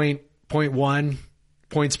 So 0.1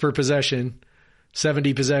 points per possession,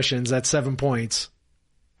 70 possessions, that's 7 points,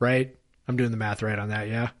 right? I'm doing the math right on that,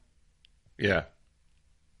 yeah? Yeah.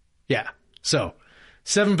 Yeah. So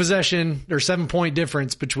 7-point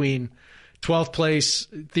difference between 12th place,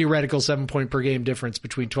 theoretical 7-point per game difference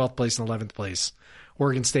between 12th place and 11th place.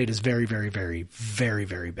 Oregon State is very, very, very, very,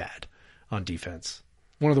 very bad on defense.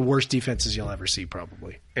 One of the worst defenses you'll ever see,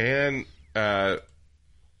 probably. And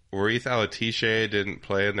Warith Alatishe didn't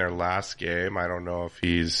play in their last game. I don't know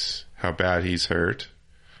if how bad he's hurt.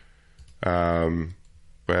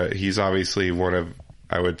 But he's obviously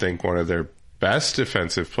I would think one of their best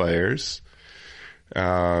defensive players.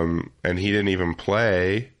 And he didn't even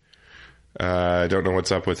play. I don't know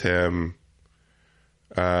what's up with him.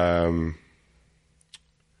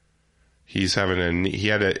 He's having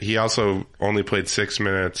he also only played 6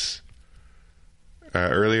 minutes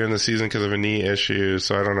earlier in the season because of a knee issue,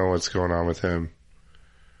 so I don't know what's going on with him.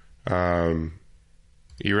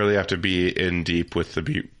 You really have to be in deep with the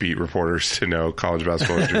beat reporters to know college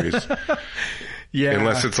basketball injuries. Yeah.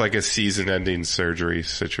 Unless it's like a season-ending surgery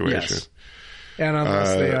situation. Yes. And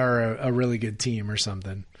unless they are a really good team or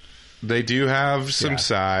something. They do have some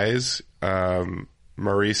size.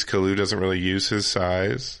 Maurice Kalu doesn't really use his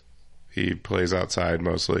size. He plays outside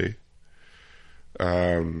mostly.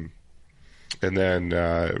 And then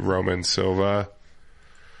Roman Silva,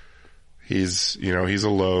 he's a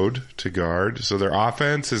load to guard. So their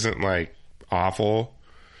offense isn't like awful.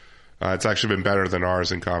 It's actually been better than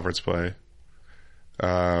ours in conference play. They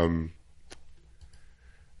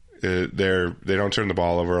don't turn the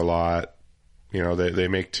ball over a lot. They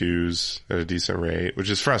make twos at a decent rate, which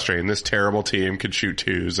is frustrating. This terrible team can shoot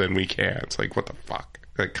twos and we can't. It's like, what the fuck?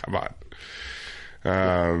 Like, come on.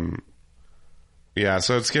 Yeah,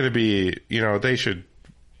 so it's going to be, they should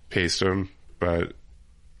pace them, but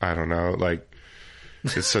I don't know. Like,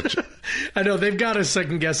 it's such. I know they've got us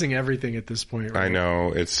second guessing everything at this point. Right? I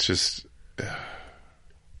know it's just. It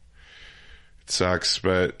sucks,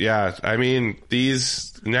 but yeah, I mean,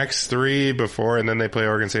 these next 3 before, and then they play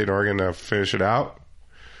Oregon State and Oregon to finish it out.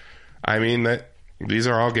 I mean, these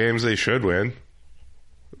are all games they should win.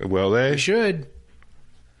 Will they? They should.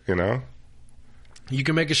 You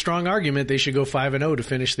can make a strong argument they should go 5-0 to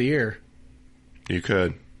finish the year. You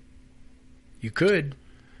could.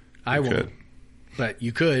 I won't. But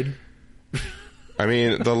you could. I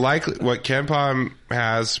mean, what KenPom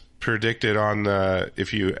has predicted on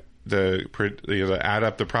if you add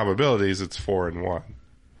up the probabilities, it's 4-1.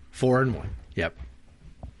 4-1. Yep.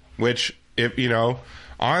 Which, if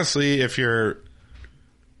honestly, if you're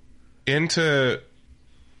into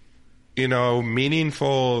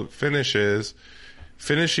meaningful finishes,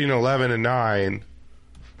 finishing 11-9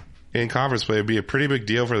 in conference play would be a pretty big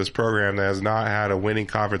deal for this program that has not had a winning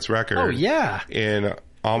conference record. Oh yeah, in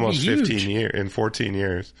almost 15 years, in 14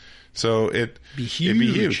 years. So it'd be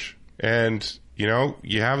huge. And you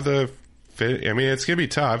have it's gonna be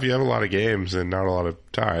tough. You have a lot of games and not a lot of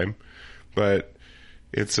time, but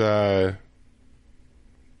it's and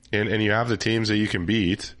you have the teams that you can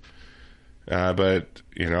beat. But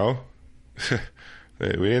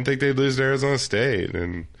we didn't think they'd lose to Arizona State,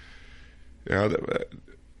 and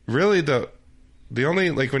really the only,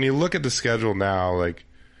 like, when you look at the schedule now, like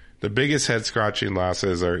the biggest head scratching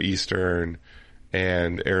losses are Eastern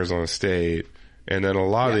and Arizona State. And then a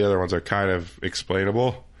lot of the other ones are kind of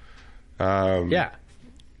explainable. Teams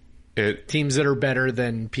that are better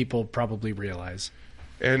than people probably realize.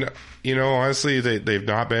 And, honestly, they've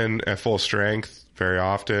not been at full strength very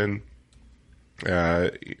often.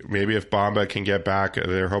 Maybe if Bamba can get back,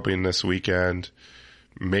 they're hoping this weekend,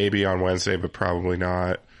 maybe on Wednesday, but probably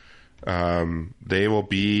not. They will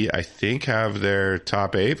have their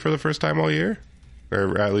top 8 for the first time all year,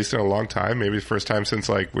 or at least in a long time. Maybe the first time since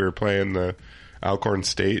we were playing the Alcorn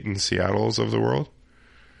State and Seattle's of the world.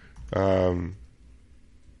 I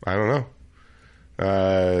don't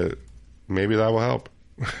know. Maybe that will help.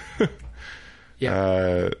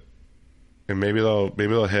 And maybe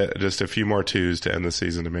they'll hit just a few more 2s to end the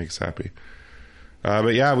season to make us happy.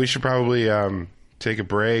 But yeah, we should probably take a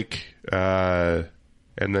break and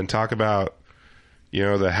then talk about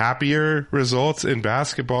the happier results in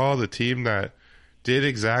basketball, the team that did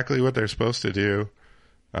exactly what they're supposed to do.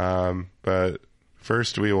 But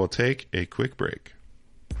first, we will take a quick break.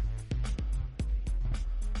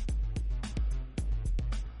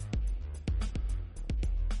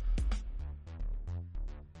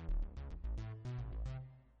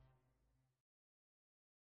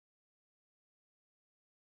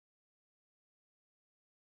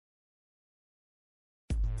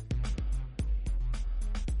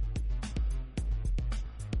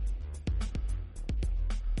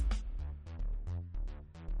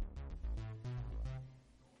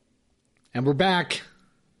 And we're back.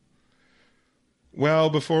 Well,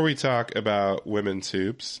 before we talk about women's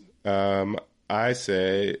hoops, I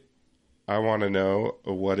say I want to know,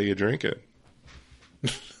 what are you drinking?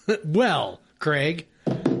 Well, Craig,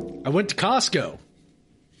 I went to Costco,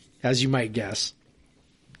 as you might guess.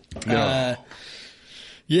 No.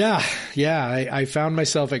 I found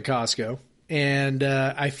myself at Costco, and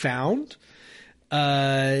I found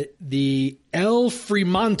the El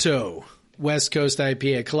Fremonto West Coast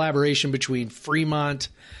IPA, a collaboration between Fremont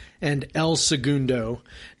and El Segundo.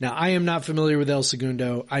 Now, I am not familiar with El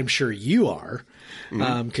Segundo. I'm sure you are,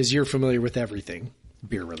 because you're familiar with everything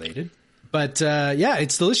beer related. But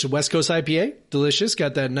it's delicious. West Coast IPA, delicious.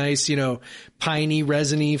 Got that nice, piney,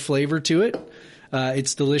 resiny flavor to it.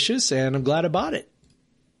 It's delicious, and I'm glad I bought it.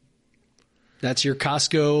 That's your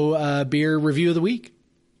Costco beer review of the week.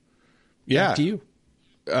 Yeah. Back to you.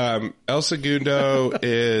 El Segundo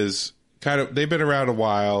is they've been around a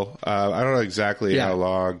while. I don't know exactly how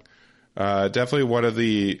long. Definitely one of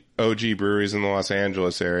the OG breweries in the Los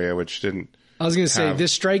Angeles area, which didn't. I was going to say,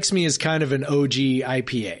 this strikes me as kind of an OG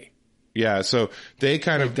IPA. Yeah, so they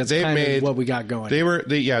made what we got going. They were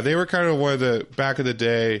kind of one of the, back in the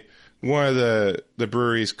day, one of the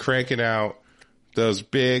breweries cranking out those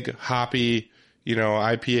big hoppy,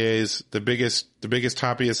 IPAs, the biggest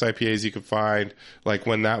hoppiest IPAs you could find, like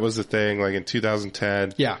when that was the thing, like in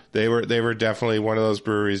 2010. Yeah. They were definitely one of those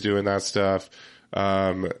breweries doing that stuff.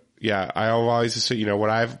 I always just, what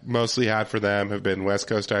I've mostly had for them have been West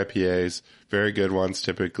Coast IPAs, very good ones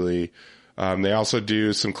typically. They also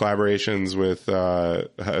do some collaborations with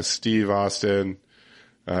Steve Austin,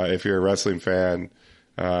 if you're a wrestling fan.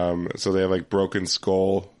 So they have like Broken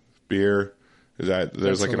Skull beer.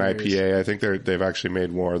 There's like an IPA. I think they've actually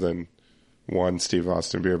made more than one Steve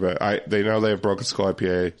Austin beer, but they know they have Broken Skull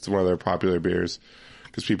IPA. It's one of their popular beers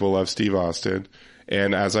because people love Steve Austin.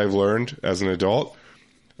 And as I've learned as an adult,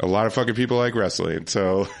 a lot of fucking people like wrestling.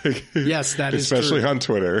 So yes, that is especially true. on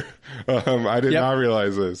Twitter. I did not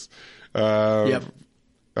realize this. I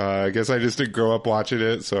guess I just didn't grow up watching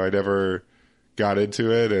it, so I never got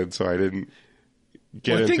into it, and so I didn't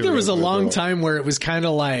get into it. I think there was a long time where it was kind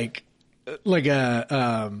of like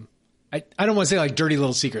a I don't want to say like dirty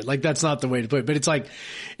little secret, like that's not the way to put it, but it's like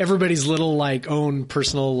everybody's little like own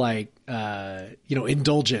personal like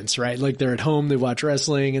indulgence, right? Like they're at home, they watch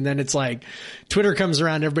wrestling, and then it's like Twitter comes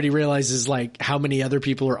around, everybody realizes like how many other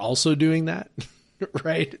people are also doing that.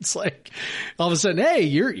 Right? It's like all of a sudden, hey,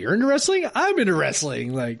 you're into wrestling? I'm into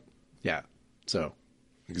wrestling. Like, yeah. So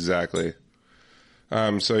exactly.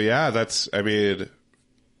 That's,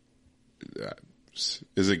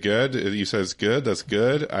 is it good? You said it's good. That's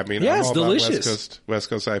good. I mean, yeah, I'm it's all delicious. About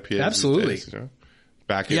West Coast IPAs. Absolutely. These days,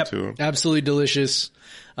 back into them. Absolutely delicious.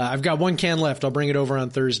 I've got one can left. I'll bring it over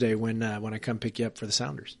on Thursday when I come pick you up for the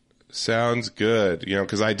Sounders. Sounds good.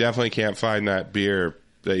 Because I definitely can't find that beer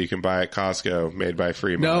that you can buy at Costco made by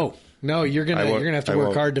Fremont. No, you're gonna have to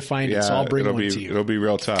work hard to find it. So I'll bring one to you. It'll be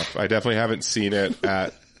real tough. I definitely haven't seen it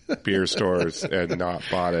at beer stores and not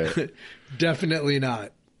bought it. Definitely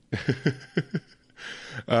not.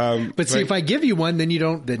 But see, if I give you one, then you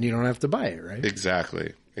don't have to buy it, right?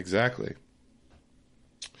 Exactly.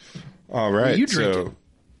 All right. What are you drinking?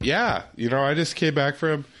 Yeah, I just came back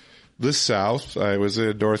from the South. I was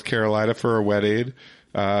in North Carolina for a wedding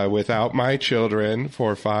without my children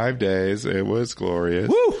for 5 days. It was glorious.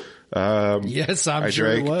 Woo! Yes, I'm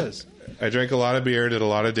sure it was. I drank a lot of beer, did a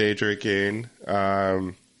lot of day drinking.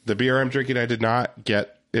 The beer I'm drinking I did not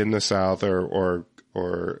get in the South or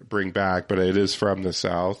bring back, but it is from the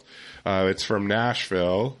South. It's from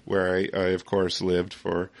Nashville, where I of course lived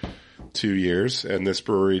for 2 years, and this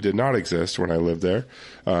brewery did not exist when I lived there.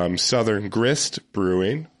 Southern Grist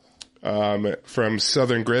Brewing. From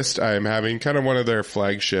Southern Grist, I am having kind of one of their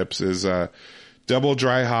flagships is double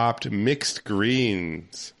dry hopped mixed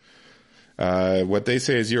greens. What they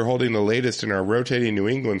say is you're holding the latest in our rotating New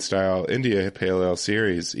England style India Pale Ale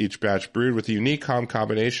series, each batch brewed with a unique hop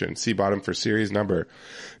combination. See bottom for series number.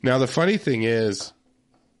 Now, the funny thing is,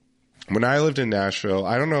 when I lived in Nashville,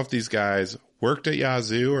 I don't know if these guys worked at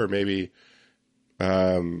Yazoo or maybe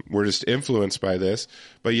were just influenced by this,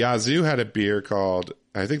 but Yazoo had a beer called,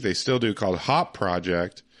 I think they still do, called Hop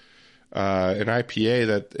Project, an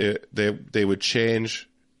IPA that they would change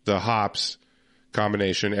the hops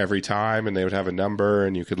combination every time, and they would have a number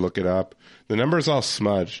and you could look it up. The number's all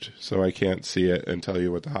smudged, so I can't see it and tell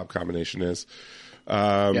you what the hop combination is.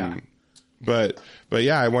 But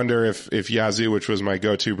yeah, I wonder if Yazoo, which was my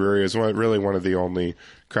go-to brewery, is really one of the only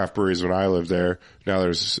craft breweries when I lived there. Now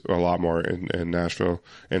there's a lot more in Nashville,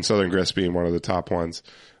 and Southern Grist being one of the top ones.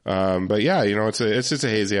 But yeah, it's just a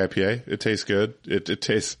hazy IPA. It tastes good. It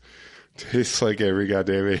tastes like every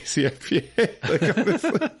goddamn hazy IPA. Like,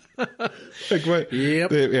 honestly. Like what? Yep.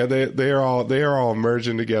 They are all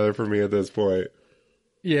merging together for me at this point.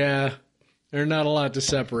 Yeah. There's not a lot to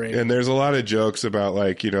separate. And there's a lot of jokes about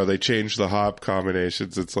they changed the hop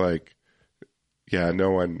combinations. It's like, yeah,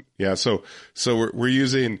 no one, yeah. So we're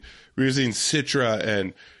using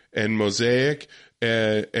Citra and Mosaic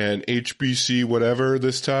and HBC whatever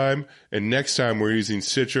this time. And next time we're using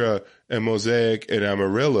Citra and Mosaic and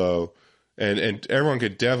Amarillo. And everyone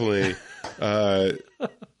could definitely,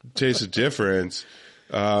 taste the difference.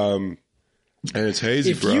 And it's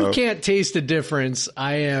hazy, if bro. you can't taste the difference,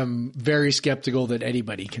 I am very skeptical that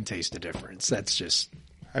anybody can taste the difference. That's just.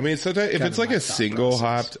 I mean, sometimes if it's like a single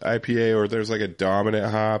hopped IPA or there's like a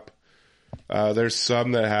dominant hop, there's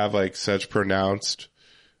some that have like such pronounced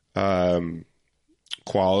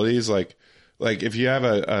qualities. Like if you have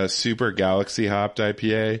a super Galaxy hopped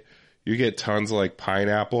IPA, you get tons of like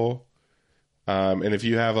pineapple. And if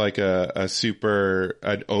you have like an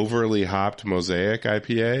overly hopped Mosaic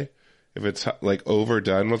IPA, if it's like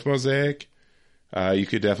overdone with Mosaic, you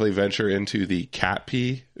could definitely venture into the cat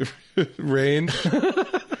pee range.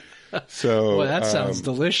 So, well, that sounds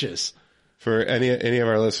delicious. For any of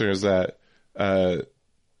our listeners that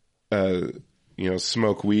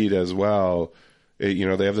smoke weed as well, they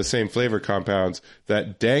have the same flavor compounds.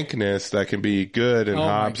 That dankness that can be good in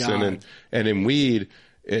hops and in weed,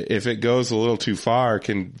 if it goes a little too far,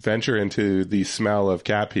 can venture into the smell of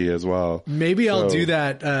cat pee as well. Maybe I'll do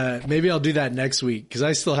that. Maybe I'll do that next week because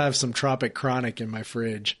I still have some Tropic Chronic in my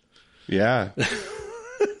fridge. Yeah.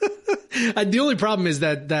 The only problem is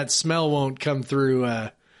that smell won't come through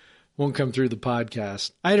the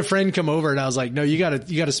podcast. I had a friend come over and I was like, "No, you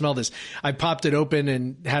gotta smell this." I popped it open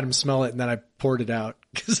and had him smell it, and then I poured it out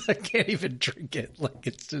because I can't even drink it. Like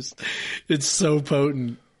it's so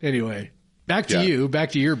potent. Anyway. Back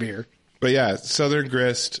to your beer. But yeah, Southern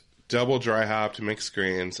Grist, double dry hopped mixed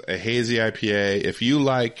greens, a hazy IPA. If you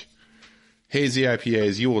like hazy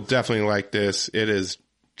IPAs, you will definitely like this. It is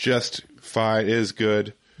just fine. It is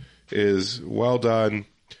good. It is well done.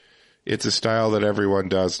 It's a style that everyone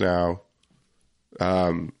does now.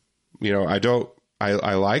 I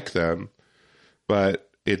like them, but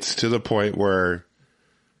it's to the point where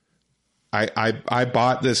I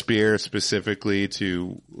bought this beer specifically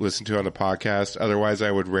to listen to on the podcast. Otherwise, I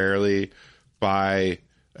would rarely buy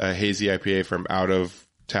a hazy IPA from out of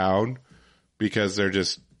town because they're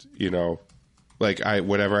just,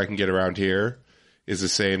 whatever I can get around here is the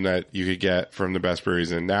same that you could get from the best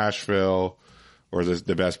breweries in Nashville or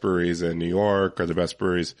the best breweries in New York or the best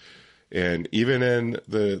breweries and even in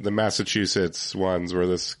the Massachusetts ones where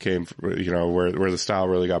this came, where the style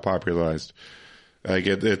really got popularized. Like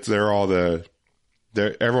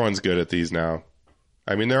everyone's good at these now.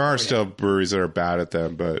 I mean, there are still breweries that are bad at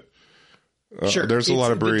them, but sure. There's a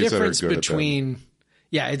lot of breweries that are good at them.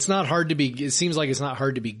 Yeah, it seems like it's not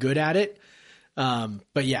hard to be good at it.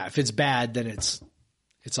 But yeah, if it's bad, then it's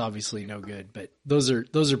obviously no good. But those are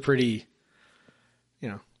pretty,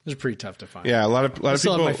 those are pretty tough to find. Yeah, a lot of people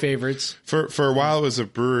have my favorites. For a while, it was the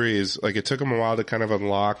breweries. Like it took them a while to kind of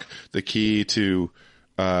unlock the key to,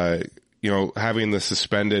 having the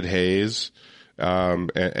suspended haze.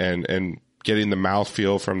 and getting the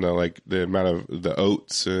mouthfeel from the amount of the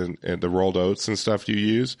oats and the rolled oats and stuff you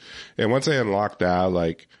use. And once I unlocked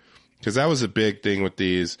that, because that was a big thing with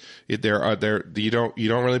these, you don't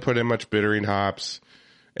really put in much bittering hops,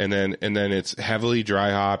 and then it's heavily dry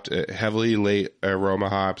hopped, heavily late aroma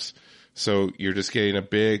hops. So you're just getting a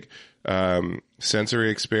big sensory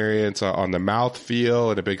experience on the mouth feel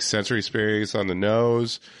and a big sensory experience on the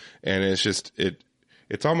nose, and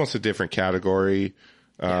it's almost a different category.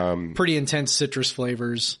 Pretty intense citrus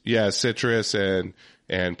flavors. Yeah, citrus and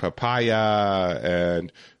papaya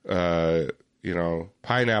and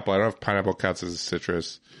pineapple. I don't know if pineapple counts as a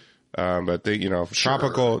citrus, but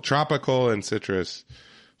tropical and citrus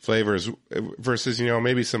flavors versus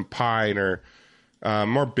maybe some pine or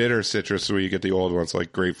more bitter citrus where you get the old ones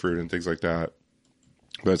like grapefruit and things like that.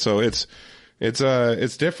 But so it's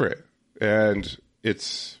different, and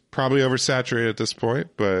it's probably oversaturated at this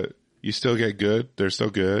point, but you still get good. They're still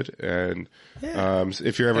good. And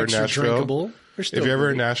if you're ever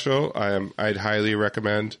in Nashville, I'd highly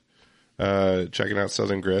recommend checking out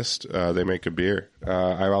Southern Grist. They make a beer.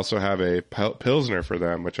 I also have a Pilsner for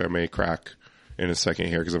them, which I may crack in a second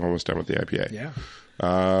here because I'm almost done with the IPA. Yeah.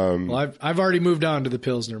 Well, I've already moved on to the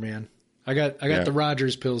Pilsner, man. I got the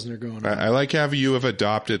Rogers Pilsner going on. I like how you have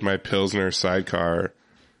adopted my Pilsner sidecar.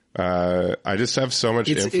 I just have so much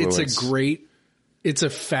influence. It's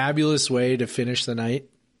a fabulous way to finish the night.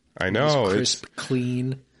 I know. It's crisp,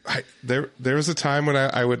 clean. There was a time when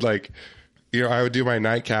I would I would do my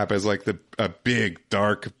nightcap as a big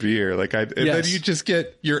dark beer. Then you just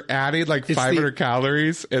you're adding 500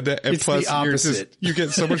 calories and plus you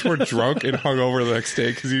get so much more drunk and hungover the next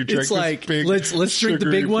day because you drink this big. Let's drink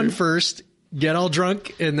the big one first, get all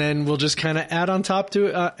drunk, and then we'll just kind of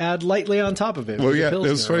add lightly on top of it. Well, yeah, it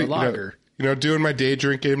was funny. Doing my day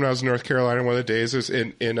drinking when I was in North Carolina, one of the days was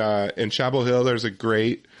in Chapel Hill. There's a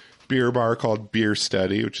great beer bar called Beer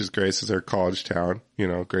Study, which is great. It's their college town,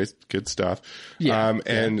 great, good stuff. Yeah.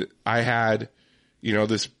 And I had,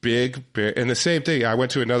 this big beer, and the same thing. I went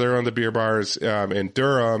to another one of the beer bars, in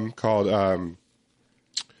Durham called,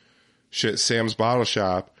 Sam's Bottle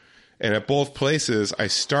Shop. And at both places, I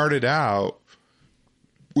started out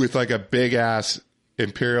with a big ass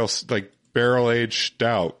Imperial, barrel aged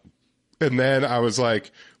stout. And then I was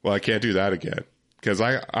like, well, I can't do that again. Cause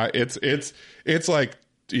it's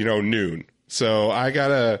noon. So I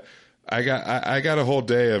got a whole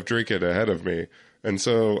day of drinking ahead of me. And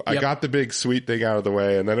so I got the big sweet thing out of the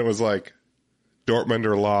way. And then it was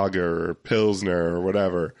Dortmunder Lager or Pilsner or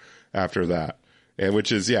whatever after that. And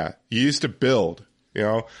which is, you used to build,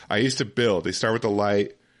 I used to build. They start with the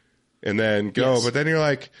light and then go, but then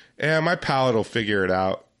you're my palate will figure it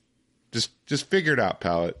out. Just figure it out,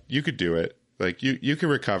 palate. You could do it. You can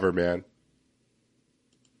recover, man.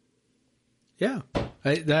 Yeah.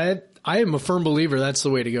 I am a firm believer that's the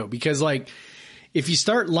way to go because if you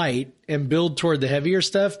start light and build toward the heavier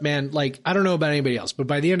stuff, man, I don't know about anybody else, but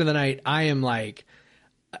by the end of the night, I am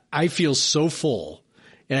I feel so full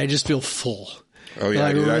and I just feel full. Oh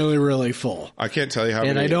yeah. Really, really full. I can't tell you how many.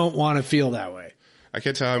 And I don't want to feel that way. I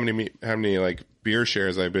can't tell how many beer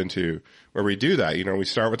shares I've been to where we do that. We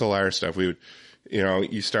start with the lighter stuff. We would,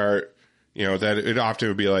 you start, that it often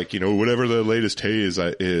would be whatever the latest haze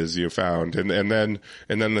is you found. And then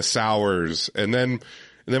the sours. And then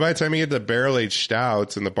by the time you get the barrel aged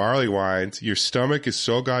stouts and the barley wines, your stomach is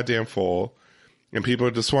so goddamn full and people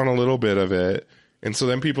just want a little bit of it. And so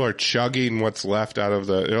then people are chugging what's left out of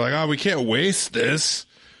they're like, oh, we can't waste this.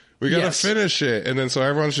 We got to finish it. And then so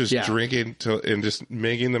everyone's just drinking and just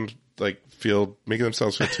making them making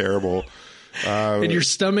themselves feel terrible. And your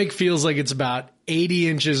stomach feels like it's about 80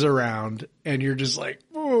 inches around and you're just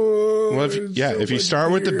if you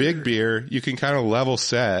start with the big beer, you can kind of level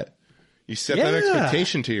set. You set that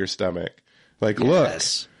expectation to your stomach. Look,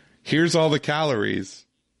 here's all the calories.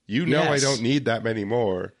 I don't need that many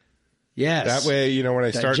more. Yes. That way, when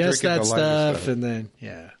I start drinking that the stuff and then,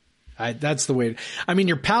 that's the way.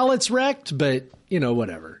 Your palate's wrecked, but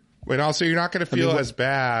whatever. And also you're not going to feel as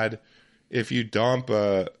bad if you dump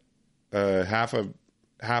half a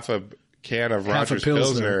can of Rogers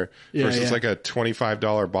Pilsner versus a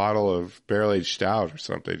 $25 bottle of barrel aged stout or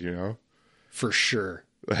something, For sure.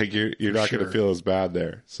 You're not going to feel as bad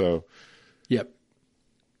there. So, yep.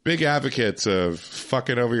 Big advocates of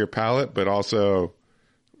fucking over your palate, but also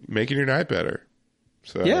making your night better.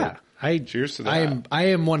 So cheers to that. I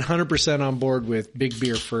am 100% on board with big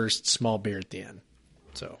beer first, small beer at the end.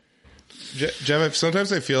 So, Jeff,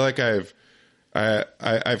 sometimes I feel like I've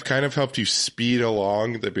kind of helped you speed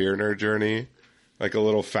along the beer nerd journey, a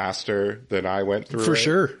little faster than I went through. For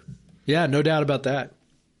sure. Yeah, no doubt about that.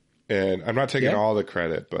 And I'm not taking Yeah. all the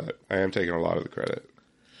credit, but I am taking a lot of the credit.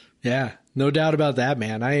 Yeah, no doubt about that,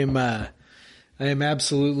 man. I am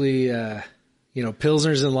absolutely,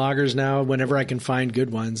 Pilsners and lagers now, whenever I can find good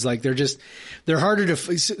ones, like they're harder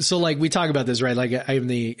to, so like we talk about this, right? Like I am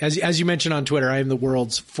as you mentioned on Twitter, I am the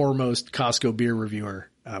world's foremost Costco beer reviewer,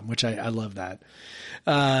 which I love that.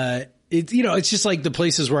 It's just like the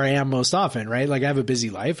places where I am most often, right? Like I have a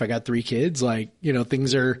busy life. I got 3 kids, like,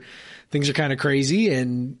 things are kind of crazy.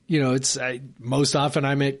 And, most often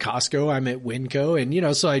I'm at Costco, I'm at Winco.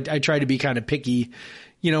 And, so I try to be kind of picky,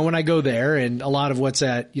 when I go there, and a lot of what's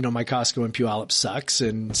at, my Costco in Puyallup sucks,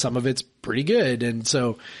 and some of it's pretty good. And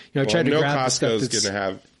so, I try to grab the stuff that's going to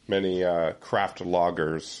have many, craft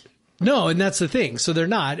lagers. No. And that's the thing. So they're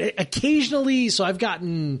not occasionally. So I've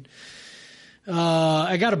gotten,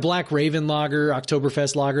 I got a Black Raven lager,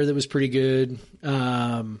 Oktoberfest lager that was pretty good.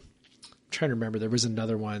 I'm trying to remember. There was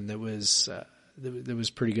another one that was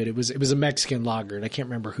pretty good. It was a Mexican lager, and I can't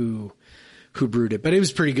remember who brewed it, but it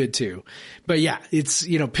was pretty good too. But yeah, it's,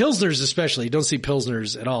 Pilsners especially, you don't see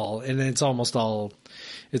Pilsners at all. And then it's almost all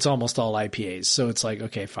IPAs. So it's like,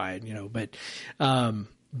 okay, fine,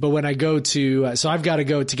 but when I go to, so I've got to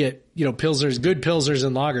go to get, Pilsners, good Pilsners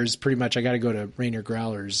and lagers, pretty much I got to go to Rainier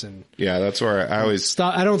Growlers. And yeah, that's where I always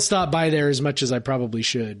I don't stop by there as much as I probably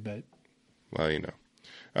should, but. Well,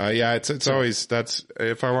 it's always, that's,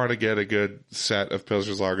 if I want to get a good set of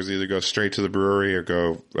Pilsners lagers, either go straight to the brewery or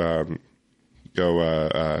go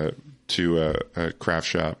to a craft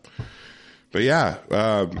shop. But yeah,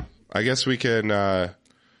 I guess we can,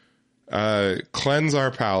 cleanse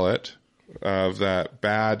our palate of that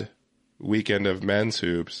bad weekend of men's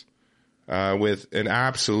hoops, with an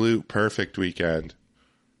absolute perfect weekend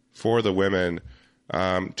for the women.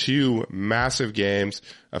 2 massive games,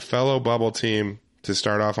 a fellow bubble team to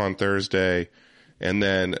start off on Thursday, and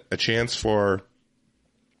then a chance for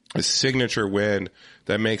a signature win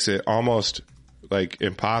that makes it almost like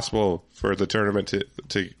impossible for the tournament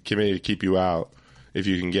committee to keep you out if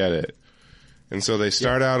you can get it. And so they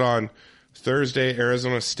start out on Thursday,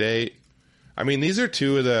 Arizona State. I mean, these are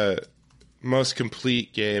 2 of the most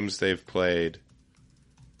complete games they've played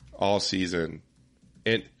all season.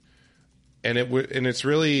 And it's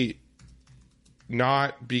really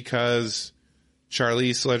not because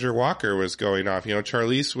Charlize Ledger-Walker was going off.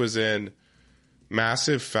 Charlize was in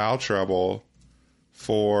massive foul trouble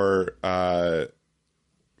for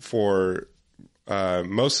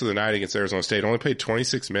most of the night against Arizona State. Only played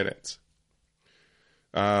 26 minutes.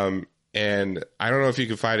 And I don't know if you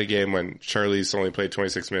can find a game when Charlize only played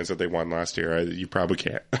 26 minutes that they won last year. You probably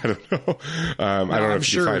can't. I don't know. I don't know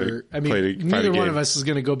if you can find neither one of us is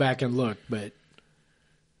going to go back and look, but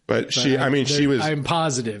she was. I'm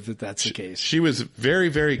positive that that's the case. She was very,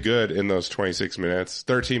 very good in those 26 minutes.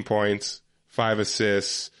 13 points, 5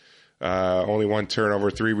 assists, only 1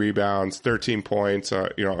 turnover, 3 rebounds, 13 points.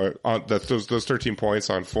 Those 13 points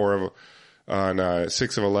on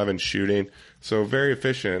 6 of 11 shooting. So very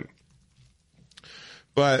efficient.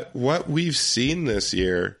 But what we've seen this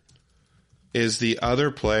year is the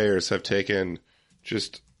other players have taken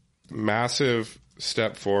just massive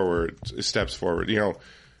steps forward.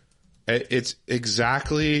 It's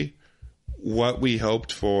exactly what we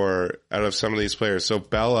hoped for out of some of these players. So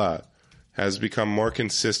Bella has become more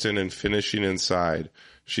consistent in finishing inside.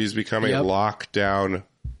 She's become a lockdown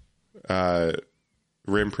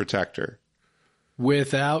rim protector.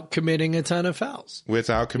 Without committing a ton of fouls.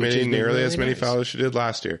 Without committing nearly really as many nice. fouls as she did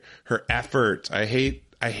last year. Her effort. I hate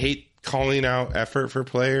calling out effort for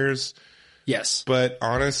players. Yes. But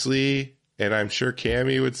honestly, and I'm sure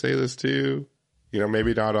Cammie would say this too,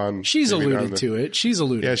 maybe not on... She's alluded to it. She's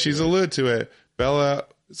alluded to it.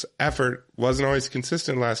 Bella's effort wasn't always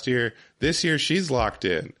consistent last year. This year, she's locked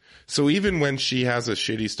in. So even when she has a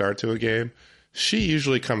shitty start to a game, she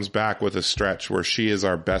usually comes back with a stretch where she is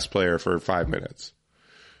our best player for 5 minutes.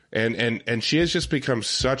 And she has just become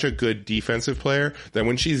such a good defensive player that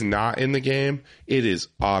when she's not in the game, it is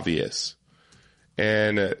obvious.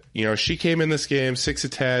 And, she came in this game 6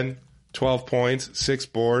 of 10, 12 points, 6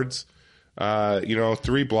 boards,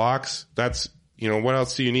 3 blocks. That's, what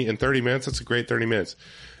else do you need in 30 minutes? That's a great 30 minutes.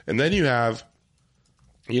 And then you have,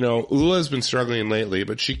 Ula's been struggling lately,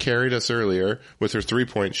 but she carried us earlier with her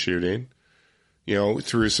 3-point shooting.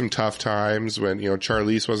 Through some tough times when,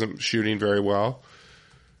 Charlize wasn't shooting very well.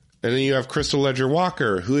 And then you have Crystal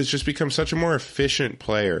Ledger-Walker, who has just become such a more efficient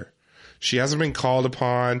player. She hasn't been called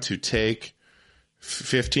upon to take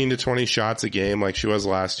 15 to 20 shots a game like she was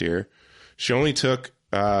last year. She only took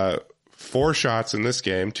 4 shots in this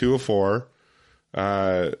game, 2 of 4.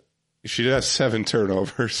 She did have 7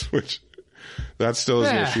 turnovers, which That still is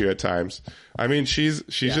an Yeah. issue at times. I mean, she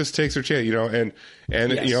just takes her chance, and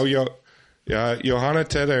Yes. Johanna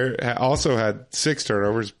Teder also had 6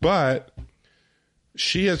 turnovers, but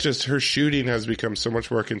she has just, her shooting has become so much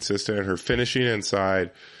more consistent and her finishing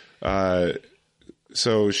inside.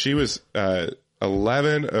 So she was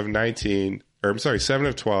 11 of 19, or I'm sorry, 7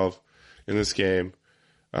 of 12 in this game.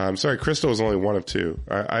 I'm sorry, Crystal was only 1 of 2.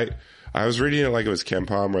 I was reading it like it was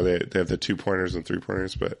KenPom where they have the 2-pointers and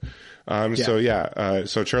 3-pointers, but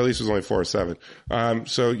so Charlize was only 4 of 7.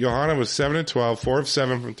 So Johanna was 7 of 12, 4 of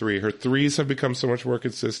 7 from 3. Her threes have become so much more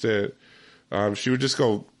consistent. She would just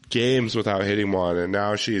go games without hitting one, and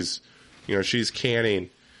now she's canning,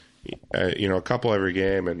 a couple every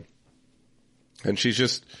game, and she's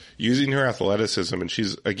just using her athleticism, and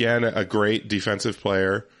she's again a great defensive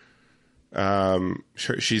player.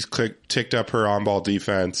 She's ticked up her on-ball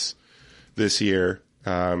defense this year,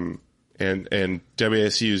 and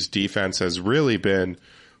WSU's defense has really been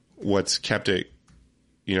what's kept it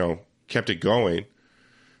going,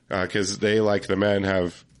 because they, like the men,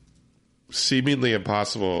 have seemingly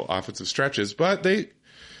impossible offensive stretches, but they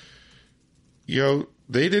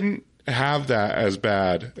didn't have that as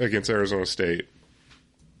bad against Arizona State,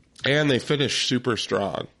 and they finished super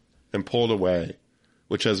strong and pulled away,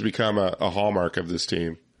 which has become a hallmark of this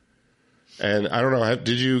team. And I don't know,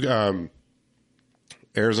 did you,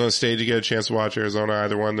 Arizona State, did you get a chance to watch Arizona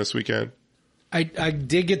either one this weekend? I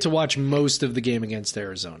did get to watch most of the game against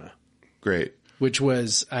Arizona. Great. Which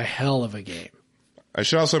was a hell of a game. I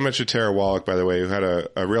should also mention Tara Wallach, by the way, who had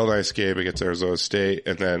a real nice game against Arizona State,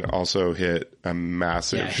 and then also hit a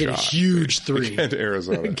massive shot. Hit a huge 3 against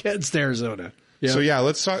Arizona. against Arizona. Yep. So yeah,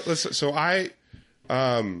 let's talk. So I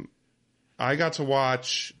got to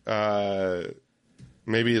watch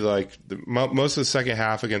maybe like most of the second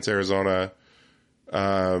half against Arizona.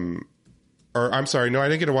 Or I'm sorry, no, I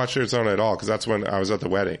didn't get to watch Arizona at all because that's when I was at the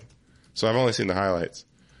wedding. So I've only seen the highlights.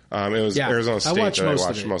 It was Arizona State that I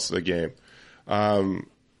watched most of the game.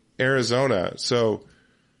 Arizona. So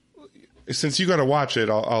since you got to watch it,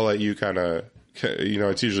 I'll let you kind of,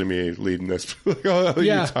 it's usually me leading this. I'll let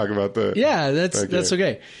you talk about that's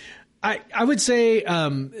okay. I would say,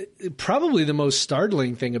 probably the most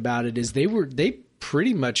startling thing about it is they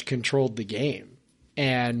pretty much controlled the game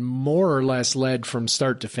and more or less led from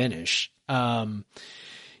start to finish. Arizona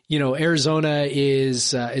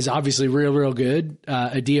is obviously real good.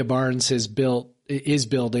 Adia Barnes has built a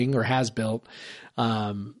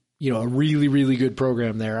really, really good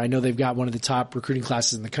program there. I know they've got one of the top recruiting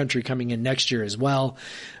classes in the country coming in next year as well.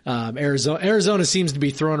 Arizona seems to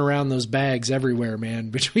be throwing around those bags everywhere, man,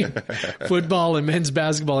 between football and men's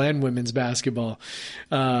basketball and women's basketball.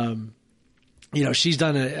 She's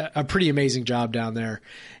done a pretty amazing job down there.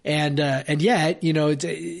 And yet,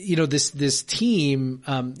 this team,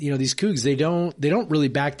 these Cougs, they don't really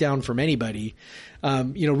back down from anybody.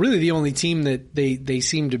 Really the only team that they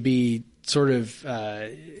seem to be sort of,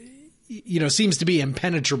 seems to be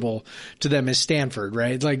impenetrable to them is Stanford,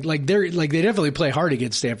 right? They definitely play hard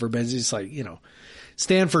against Stanford, but it's like,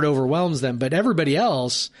 Stanford overwhelms them, but everybody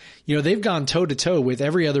else, they've gone toe to toe with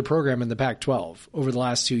every other program in the Pac-12 over the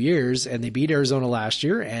last 2 years, and they beat Arizona last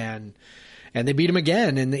year and they beat them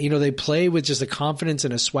again. And, they play with just a confidence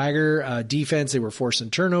and a swagger, defense. They were forcing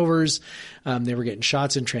turnovers. They were getting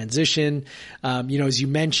shots in transition. As you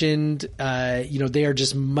mentioned, they are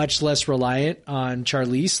just much less reliant on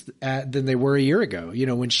Charlize than they were a year ago.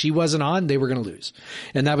 When she wasn't on, they were going to lose.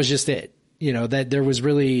 And that was just it. That there was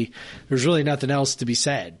really nothing else to be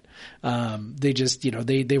said. They just,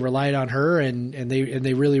 they relied on her and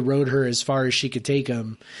they really rode her as far as she could take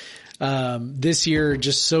them. This year,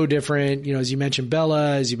 just so different, as you mentioned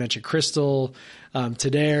Bella, as you mentioned Crystal,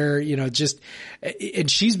 Teder, and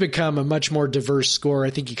she's become a much more diverse scorer. I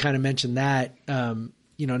think you kind of mentioned that,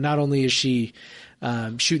 not only is she,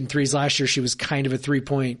 shooting threes last year, she was kind of a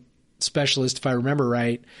 3-point specialist, if I remember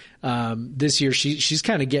right. This year she's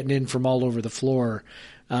kind of getting in from all over the floor.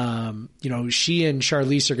 She and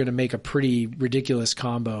Charlize are going to make a pretty ridiculous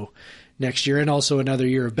combo next year, and also another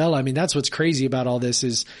year of Bella. I mean, that's what's crazy about all this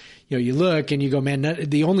is, you look and you go, man,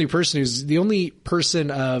 the only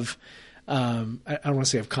person of, I don't want to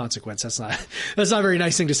say of consequence. That's not a very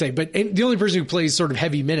nice thing to say, but the only person who plays sort of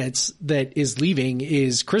heavy minutes that is leaving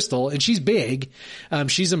is Crystal, and she's big.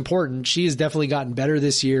 She's important. She has definitely gotten better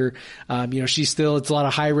this year. It's a lot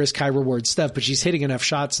of high risk, high reward stuff, but she's hitting enough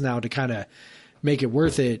shots now to kind of make it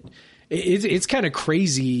worth it. It's kind of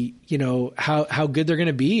crazy, how good they're going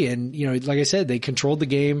to be. And, like I said, they controlled the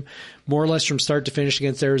game more or less from start to finish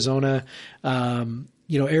against Arizona.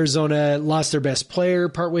 Arizona lost their best player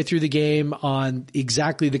partway through the game on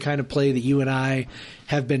exactly the kind of play that you and I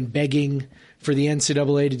have been begging for the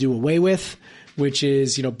NCAA to do away with, which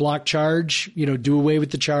is, block charge, do away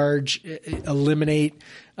with the charge, eliminate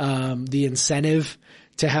the incentive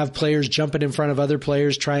to have players jumping in front of other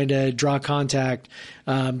players trying to draw contact.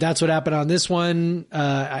 That's what happened on this one.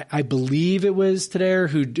 I believe it was Tadair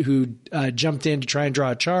who jumped in to try and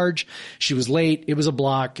draw a charge. She was late. It was a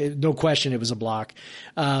block. No question it was a block.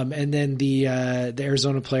 And then the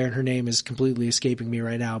Arizona player, and her name is completely escaping me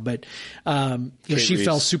right now, but she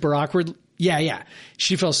fell super awkward. Yeah.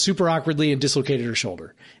 She fell super awkwardly and dislocated her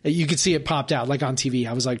shoulder. You could see it popped out like on TV.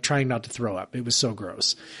 I was like trying not to throw up. It was so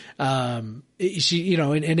gross. And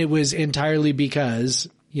it was entirely because,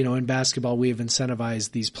 in basketball, we have incentivized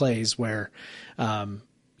these plays where,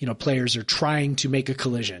 players are trying to make a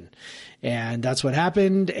collision, and that's what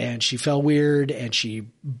happened. And she fell weird and she,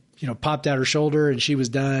 popped out her shoulder and she was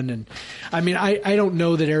done. And I mean, I don't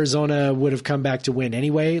know that Arizona would have come back to win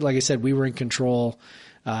anyway. Like I said, we were in control,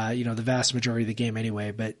 the vast majority of the game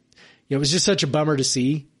anyway, but it was just such a bummer to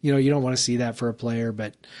see. You don't want to see that for a player,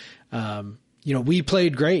 but we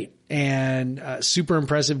played great and super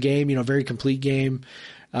impressive game. Very complete game.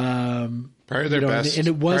 Probably their best, and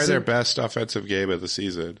it was probably their best offensive game of the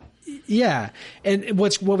season. Yeah, and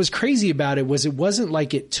what was crazy about it wasn't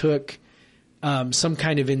like it took some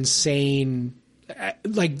kind of insane,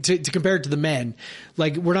 like to compare it to the men.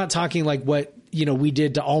 Like we're not talking like what we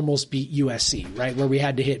did to almost beat USC, right? Where we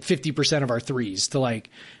had to hit 50% of our threes to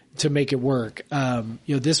make it work.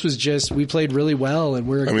 This was just, we played really well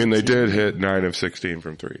and they did hit 9 of 16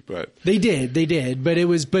 from 3, but they did, but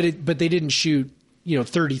they didn't shoot,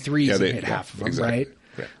 33s and hit half of them, exactly. Right?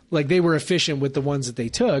 Yeah. Like they were efficient with the ones that they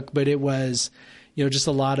took, but it was, just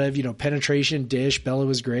a lot of, penetration, dish. Bella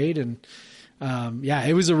was great. And,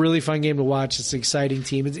 it was a really fun game to watch. It's an exciting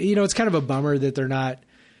team. It's, it's kind of a bummer that they're not,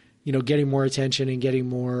 getting more attention and getting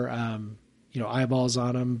more, eyeballs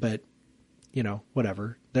on them, but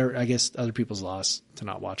whatever. They're, I guess, other people's loss to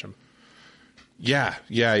not watch them. Yeah.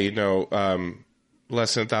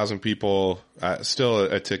 Less than 1,000 people, still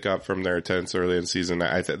a tick up from their attendance early in the season.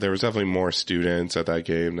 There was definitely more students at that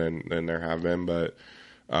game than there have been, but,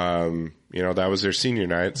 that was their senior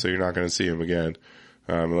night, so you're not going to see them again,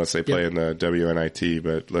 unless they play in the WNIT,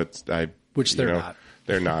 but which they're not.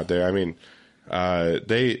 They're not.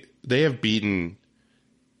 They have beaten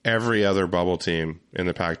every other bubble team in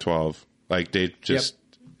the Pac-12. Like they just,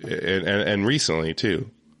 and recently too,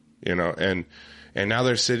 and now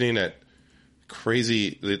they're sitting at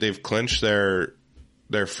crazy. They've clinched their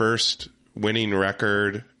first winning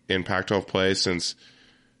record in Pac-12 play since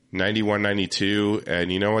 91-92.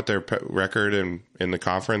 And you know what their record in the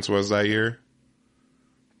conference was that year?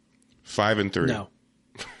 5-3. No.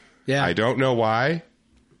 Yeah. I don't know why.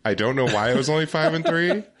 It was only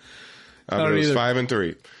 5-3. But it was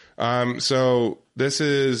 5-3. So this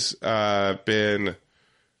has been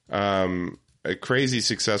a crazy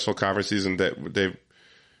successful conference season that they've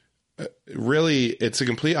really, it's a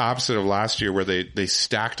complete opposite of last year where they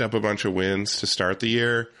stacked up a bunch of wins to start the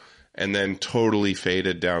year and then totally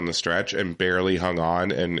faded down the stretch and barely hung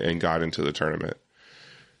on and got into the tournament.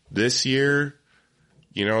 This year,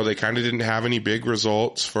 they kind of didn't have any big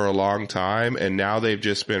results for a long time, and now they've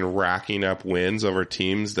just been racking up wins over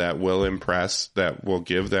teams that will impress, that will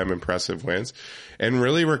give them impressive wins, and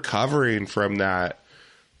really recovering from that,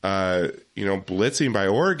 blitzing by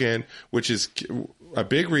Oregon, which is a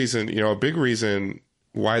big reason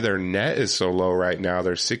why their net is so low right now.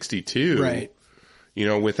 They're 62. Right.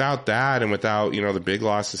 Without that and without, the big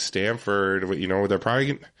loss to Stanford, they're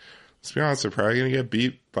probably let's be honest, they're probably going to get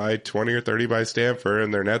beat by 20 or 30 by Stanford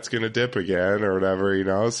and their net's going to dip again or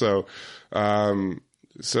whatever, So,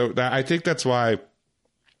 I think that's why,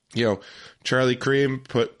 Charlie Cream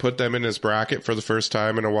put them in his bracket for the first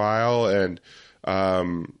time in a while. And,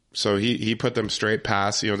 so he put them straight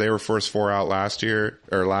past, they were first 4 out last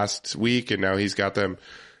week. And now he's got them,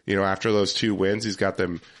 after those 2 wins, he's got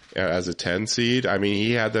them as a 10 seed. I mean,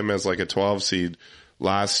 he had them as like a 12 seed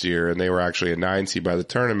last year, and they were actually a 9 seed by the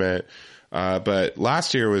tournament. But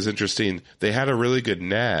last year was interesting. They had a really good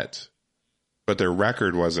net, but their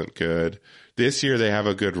record wasn't good. This year they have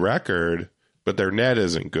a good record, but their net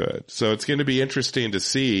isn't good. So it's going to be interesting to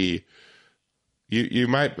see. You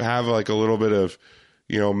might have like a little bit of,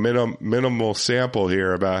 minimal sample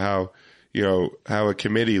here about how a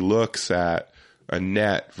committee looks at a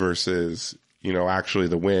net versus, actually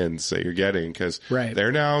the wins that you're getting. Cause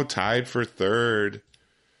they're now tied for third.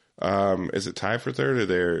 Is it tied for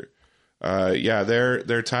third or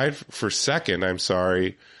they're tied for second, I'm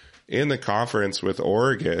sorry, in the conference with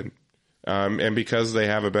Oregon. And because they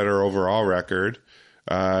have a better overall record,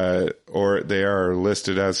 or they are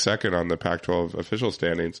listed as second on the Pac-12 official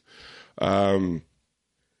standings.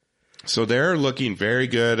 So they're looking very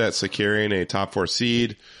good at securing a top 4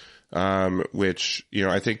 seed, which,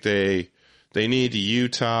 I think they need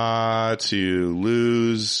Utah to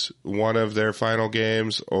lose one of their final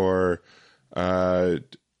games, or,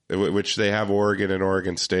 which they have Oregon and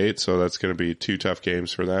Oregon State. So that's going to be 2 tough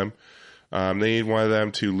games for them. They need one of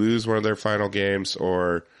them to lose one of their final games,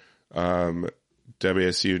 or,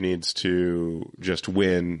 WSU needs to just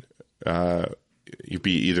win, you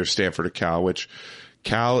beat either Stanford or Cal, which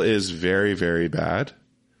Cal is very, very bad.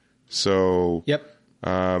 So,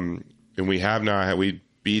 and we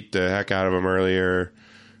beat the heck out of them earlier.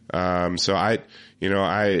 So I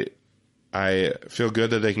feel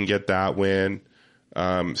good that they can get that win.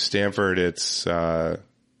 Stanford, if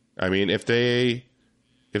they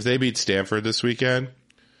beat Stanford this weekend,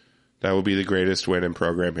 that will be the greatest win in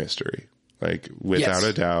program history. Without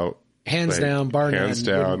a doubt. Hands down, bar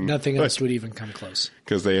none. Nothing else would even come close.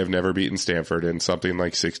 Because they have never beaten Stanford in something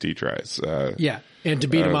like 60 tries. And to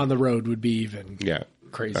beat them on the road would be even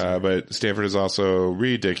crazy. But Stanford is also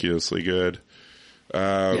ridiculously good.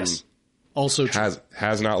 Yes. Also true.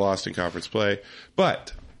 Has not lost in conference play.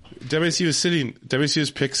 But WSU is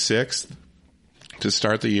picked 6th to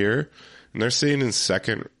start the year. And they're sitting in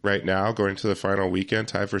second right now, going to the final weekend,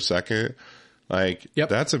 tied for second.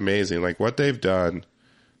 That's amazing. What they've done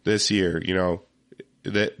this year,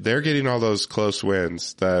 they're getting all those close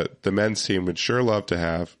wins that the men's team would sure love to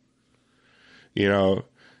have.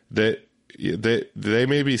 They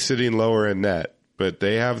may be sitting lower in net, but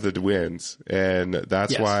they have the wins, and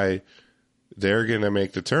that's why they're going to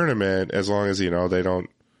make the tournament, as long as, they don't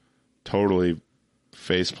totally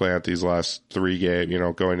face plant these last 3 games,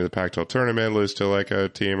 going to the Pac-12 tournament, lose to a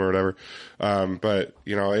team or whatever. But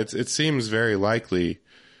it seems very likely,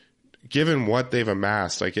 given what they've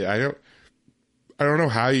amassed. I don't know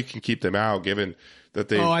how you can keep them out, given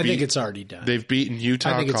that I think it's already done. They've beaten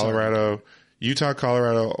Utah,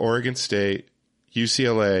 Colorado, Oregon State,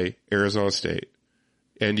 UCLA, Arizona State,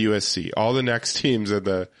 and USC. All the next teams and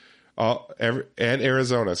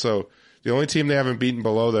Arizona. So the only team they haven't beaten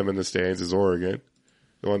below them in the standings is Oregon,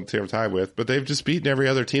 the one team I'm tied with. But they've just beaten every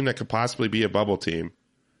other team that could possibly be a bubble team.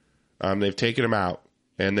 They've taken them out,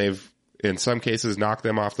 and they've, in some cases, knocked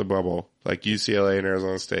them off the bubble, like UCLA and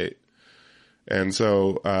Arizona State. And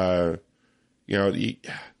so,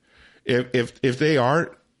 if they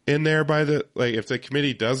aren't in there if the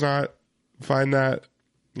committee does not find that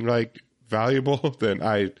valuable, then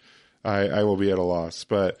I will be at a loss.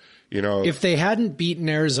 But if they hadn't beaten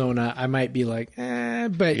Arizona, I might be but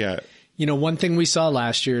one thing we saw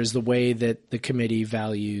last year is the way that the committee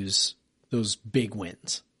values those big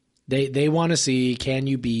wins. They want to see, can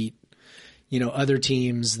you beat, other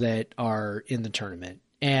teams that are in the tournament?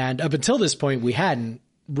 And up until this point, we hadn't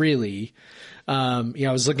really. I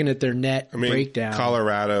was looking at their net breakdown.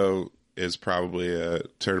 Colorado is probably a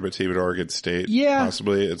tournament team at Oregon State,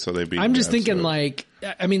 possibly, and so they beat. I'm just thinking,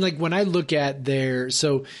 when I look at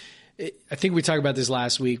I think we talked about this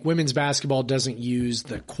last week. Women's basketball doesn't use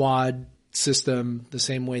the quad system the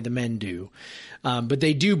same way the men do. But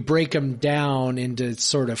they do break them down into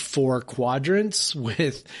sort of 4 quadrants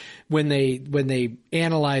when they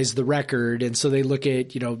analyze the record. And so they look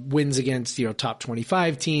at, wins against, top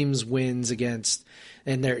 25 teams, wins against,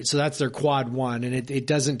 so that's their quad 1. And it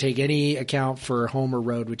doesn't take any account for home or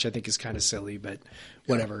road, which I think is kind of silly, but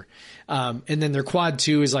whatever. And then their quad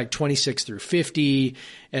 2 is 26 through 50.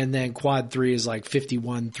 And then quad 3 is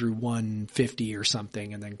 51 through 150 or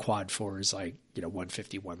something. And then quad 4 is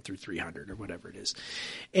 151 through 300 or whatever it is.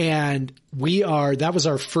 And that was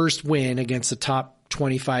our first win against the top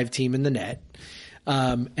 25 team in the net.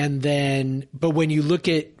 But when you look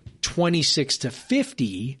at 26 to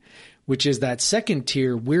 50, which is that second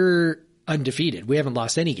tier, we're undefeated. We haven't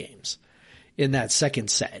lost any games in that second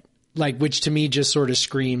set. Which to me just sort of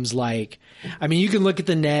screams you can look at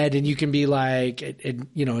the net and you can be I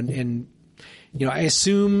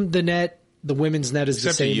assume the women's net is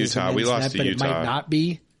except the same Utah. As the men's we lost net, to but Utah. It might not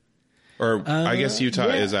be. Or I guess Utah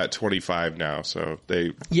is at 25 now, so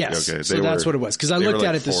they so that's what it was, because I looked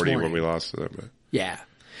at it this morning when we lost to them. But. Yeah,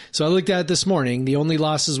 so I looked at it this morning. The only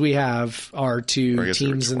losses we have are to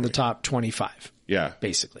teams in the top 25. Yeah,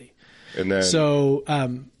 basically. And then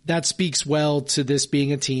that speaks well to this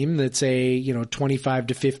being a team that's a 25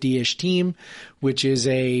 to 50-ish team, which is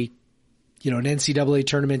an NCAA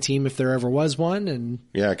tournament team if there ever was one. And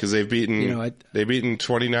because they've beaten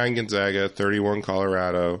 29 Gonzaga, 31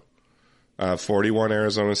 Colorado, 41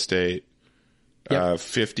 Arizona State,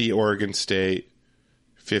 50 Oregon State,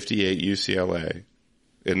 58 UCLA,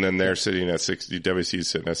 and then they're sitting at 60. WCU's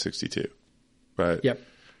sitting at 62. But Yep.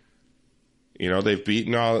 you know, they've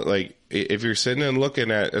beaten all, like, if you're sitting and looking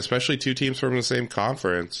at, especially two teams from the same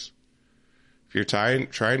conference, if you're trying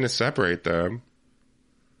to separate them,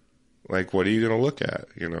 like, what are you going to look at,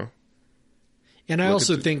 you know? And I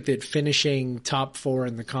also think that finishing top 4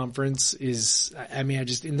 in the conference is, I mean,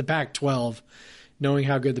 in the Pac-12, knowing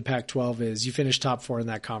how good the Pac-12 is, you finish top 4 in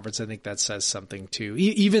that conference, I think that says something too.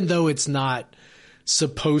 Even though it's not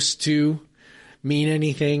supposed to mean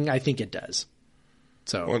anything, I think it does.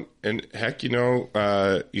 So, Well, and heck,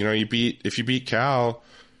 if you beat Cal,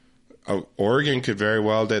 Oregon could very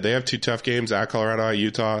well, they have 2 tough games at Colorado, at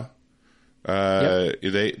Utah.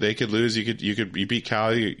 They could lose. You beat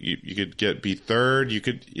Cal. You could be third. You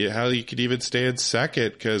could even stay in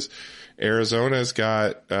second because Arizona's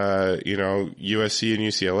got, USC and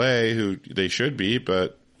UCLA who they should beat,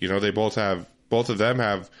 but, both of them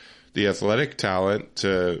have the athletic talent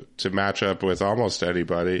to match up with almost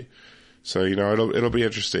anybody. So, it'll be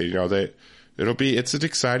interesting. It's an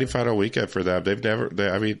exciting final weekend for them. They've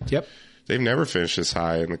never finished this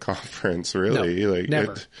high in the conference, really. No,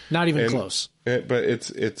 never. Not even close. But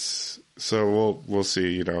so we'll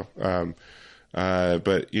see, but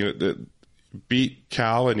beat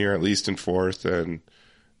Cal and you're at least in fourth, and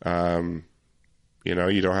you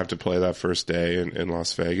don't have to play that first day in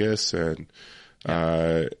Las Vegas, and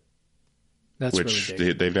that's which really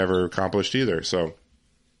big. they've never accomplished either. So,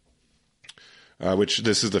 which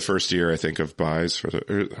this is the first year I think of buys for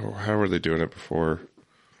how were they doing it before?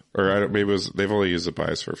 Or they've only used the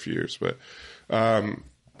buys for a few years, but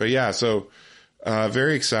yeah, so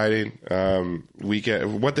very exciting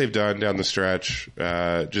weekend. What they've done down the stretch,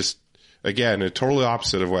 just again, a totally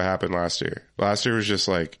opposite of what happened last year. Last year was just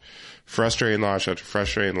like frustrating loss after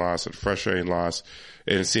frustrating loss after frustrating loss,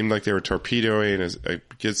 and it seemed like they were torpedoing a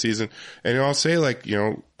good season. And I'll say,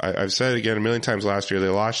 I've said it again a million times last year, they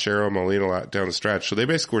lost Cheryl Molina down the stretch, so they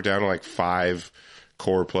basically were down to like 5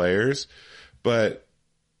 core players, but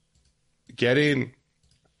getting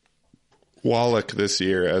Wallach this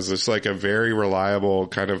year as just like a very reliable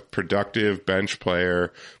kind of productive bench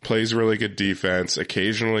player, plays really good defense,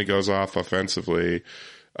 occasionally goes off offensively.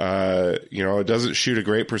 It doesn't shoot a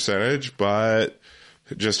great percentage, but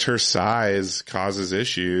just her size causes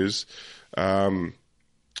issues,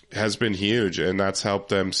 has been huge. And that's helped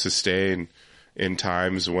them sustain in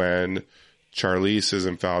times when Charlize is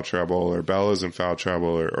in foul trouble or Bella's in foul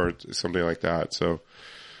trouble or something like that. So,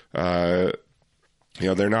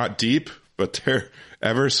 they're not deep, but they're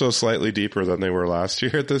ever so slightly deeper than they were last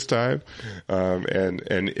year at this time. And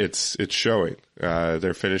it's showing.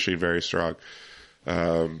 They're finishing very strong.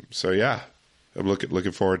 So yeah, I'm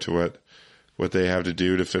looking forward to what they have to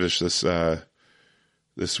do to finish this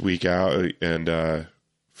week out and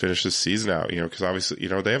finish this season out, because obviously,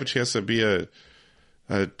 they have a chance to be a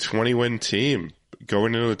 20-win team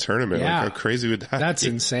going into the tournament. Yeah. Like, how crazy would that be? That's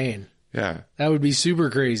insane. Yeah. That would be super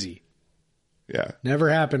crazy. Yeah. Never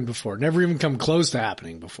happened before. Never even come close to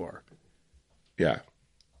happening before. Yeah.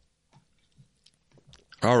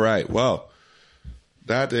 All right. Well,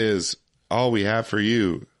 that is all we have for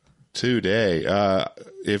you today.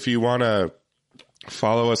 If you want to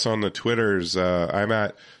follow us on the Twitters, I'm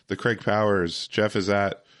at the Craig Powers. Jeff is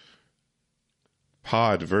at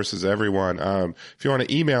Pod versus Everyone. If you want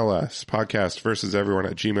to email us,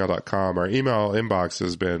 podcastversuseveryone@gmail.com. Our email inbox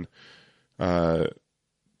has been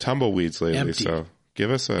tumbleweeds lately, empty. So give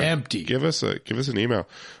us an email.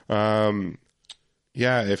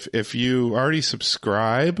 If you already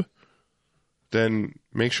subscribe, then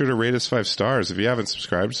make sure to rate us 5 stars. If you haven't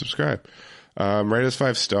subscribed, subscribe. Rate us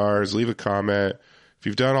 5 stars, leave a comment. If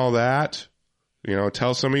you've done all that,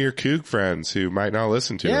 tell some of your Coug friends who might not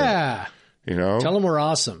listen to it. Yeah. Tell them we're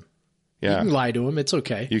awesome. Yeah. You can lie to them. It's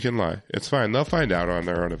okay. You can lie. It's fine. They'll find out on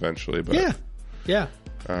their own eventually. But Yeah.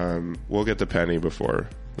 We'll get the penny before.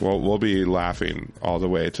 We'll be laughing all the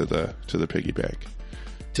way to the piggy bank.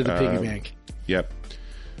 To the piggy bank. Yep.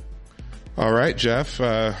 All right, Jeff.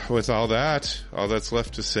 With all that's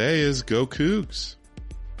left to say is go Cougs.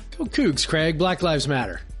 Go Cougs, Craig. Black Lives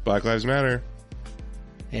Matter. Black Lives Matter.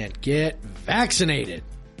 And get vaccinated.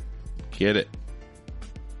 Get it.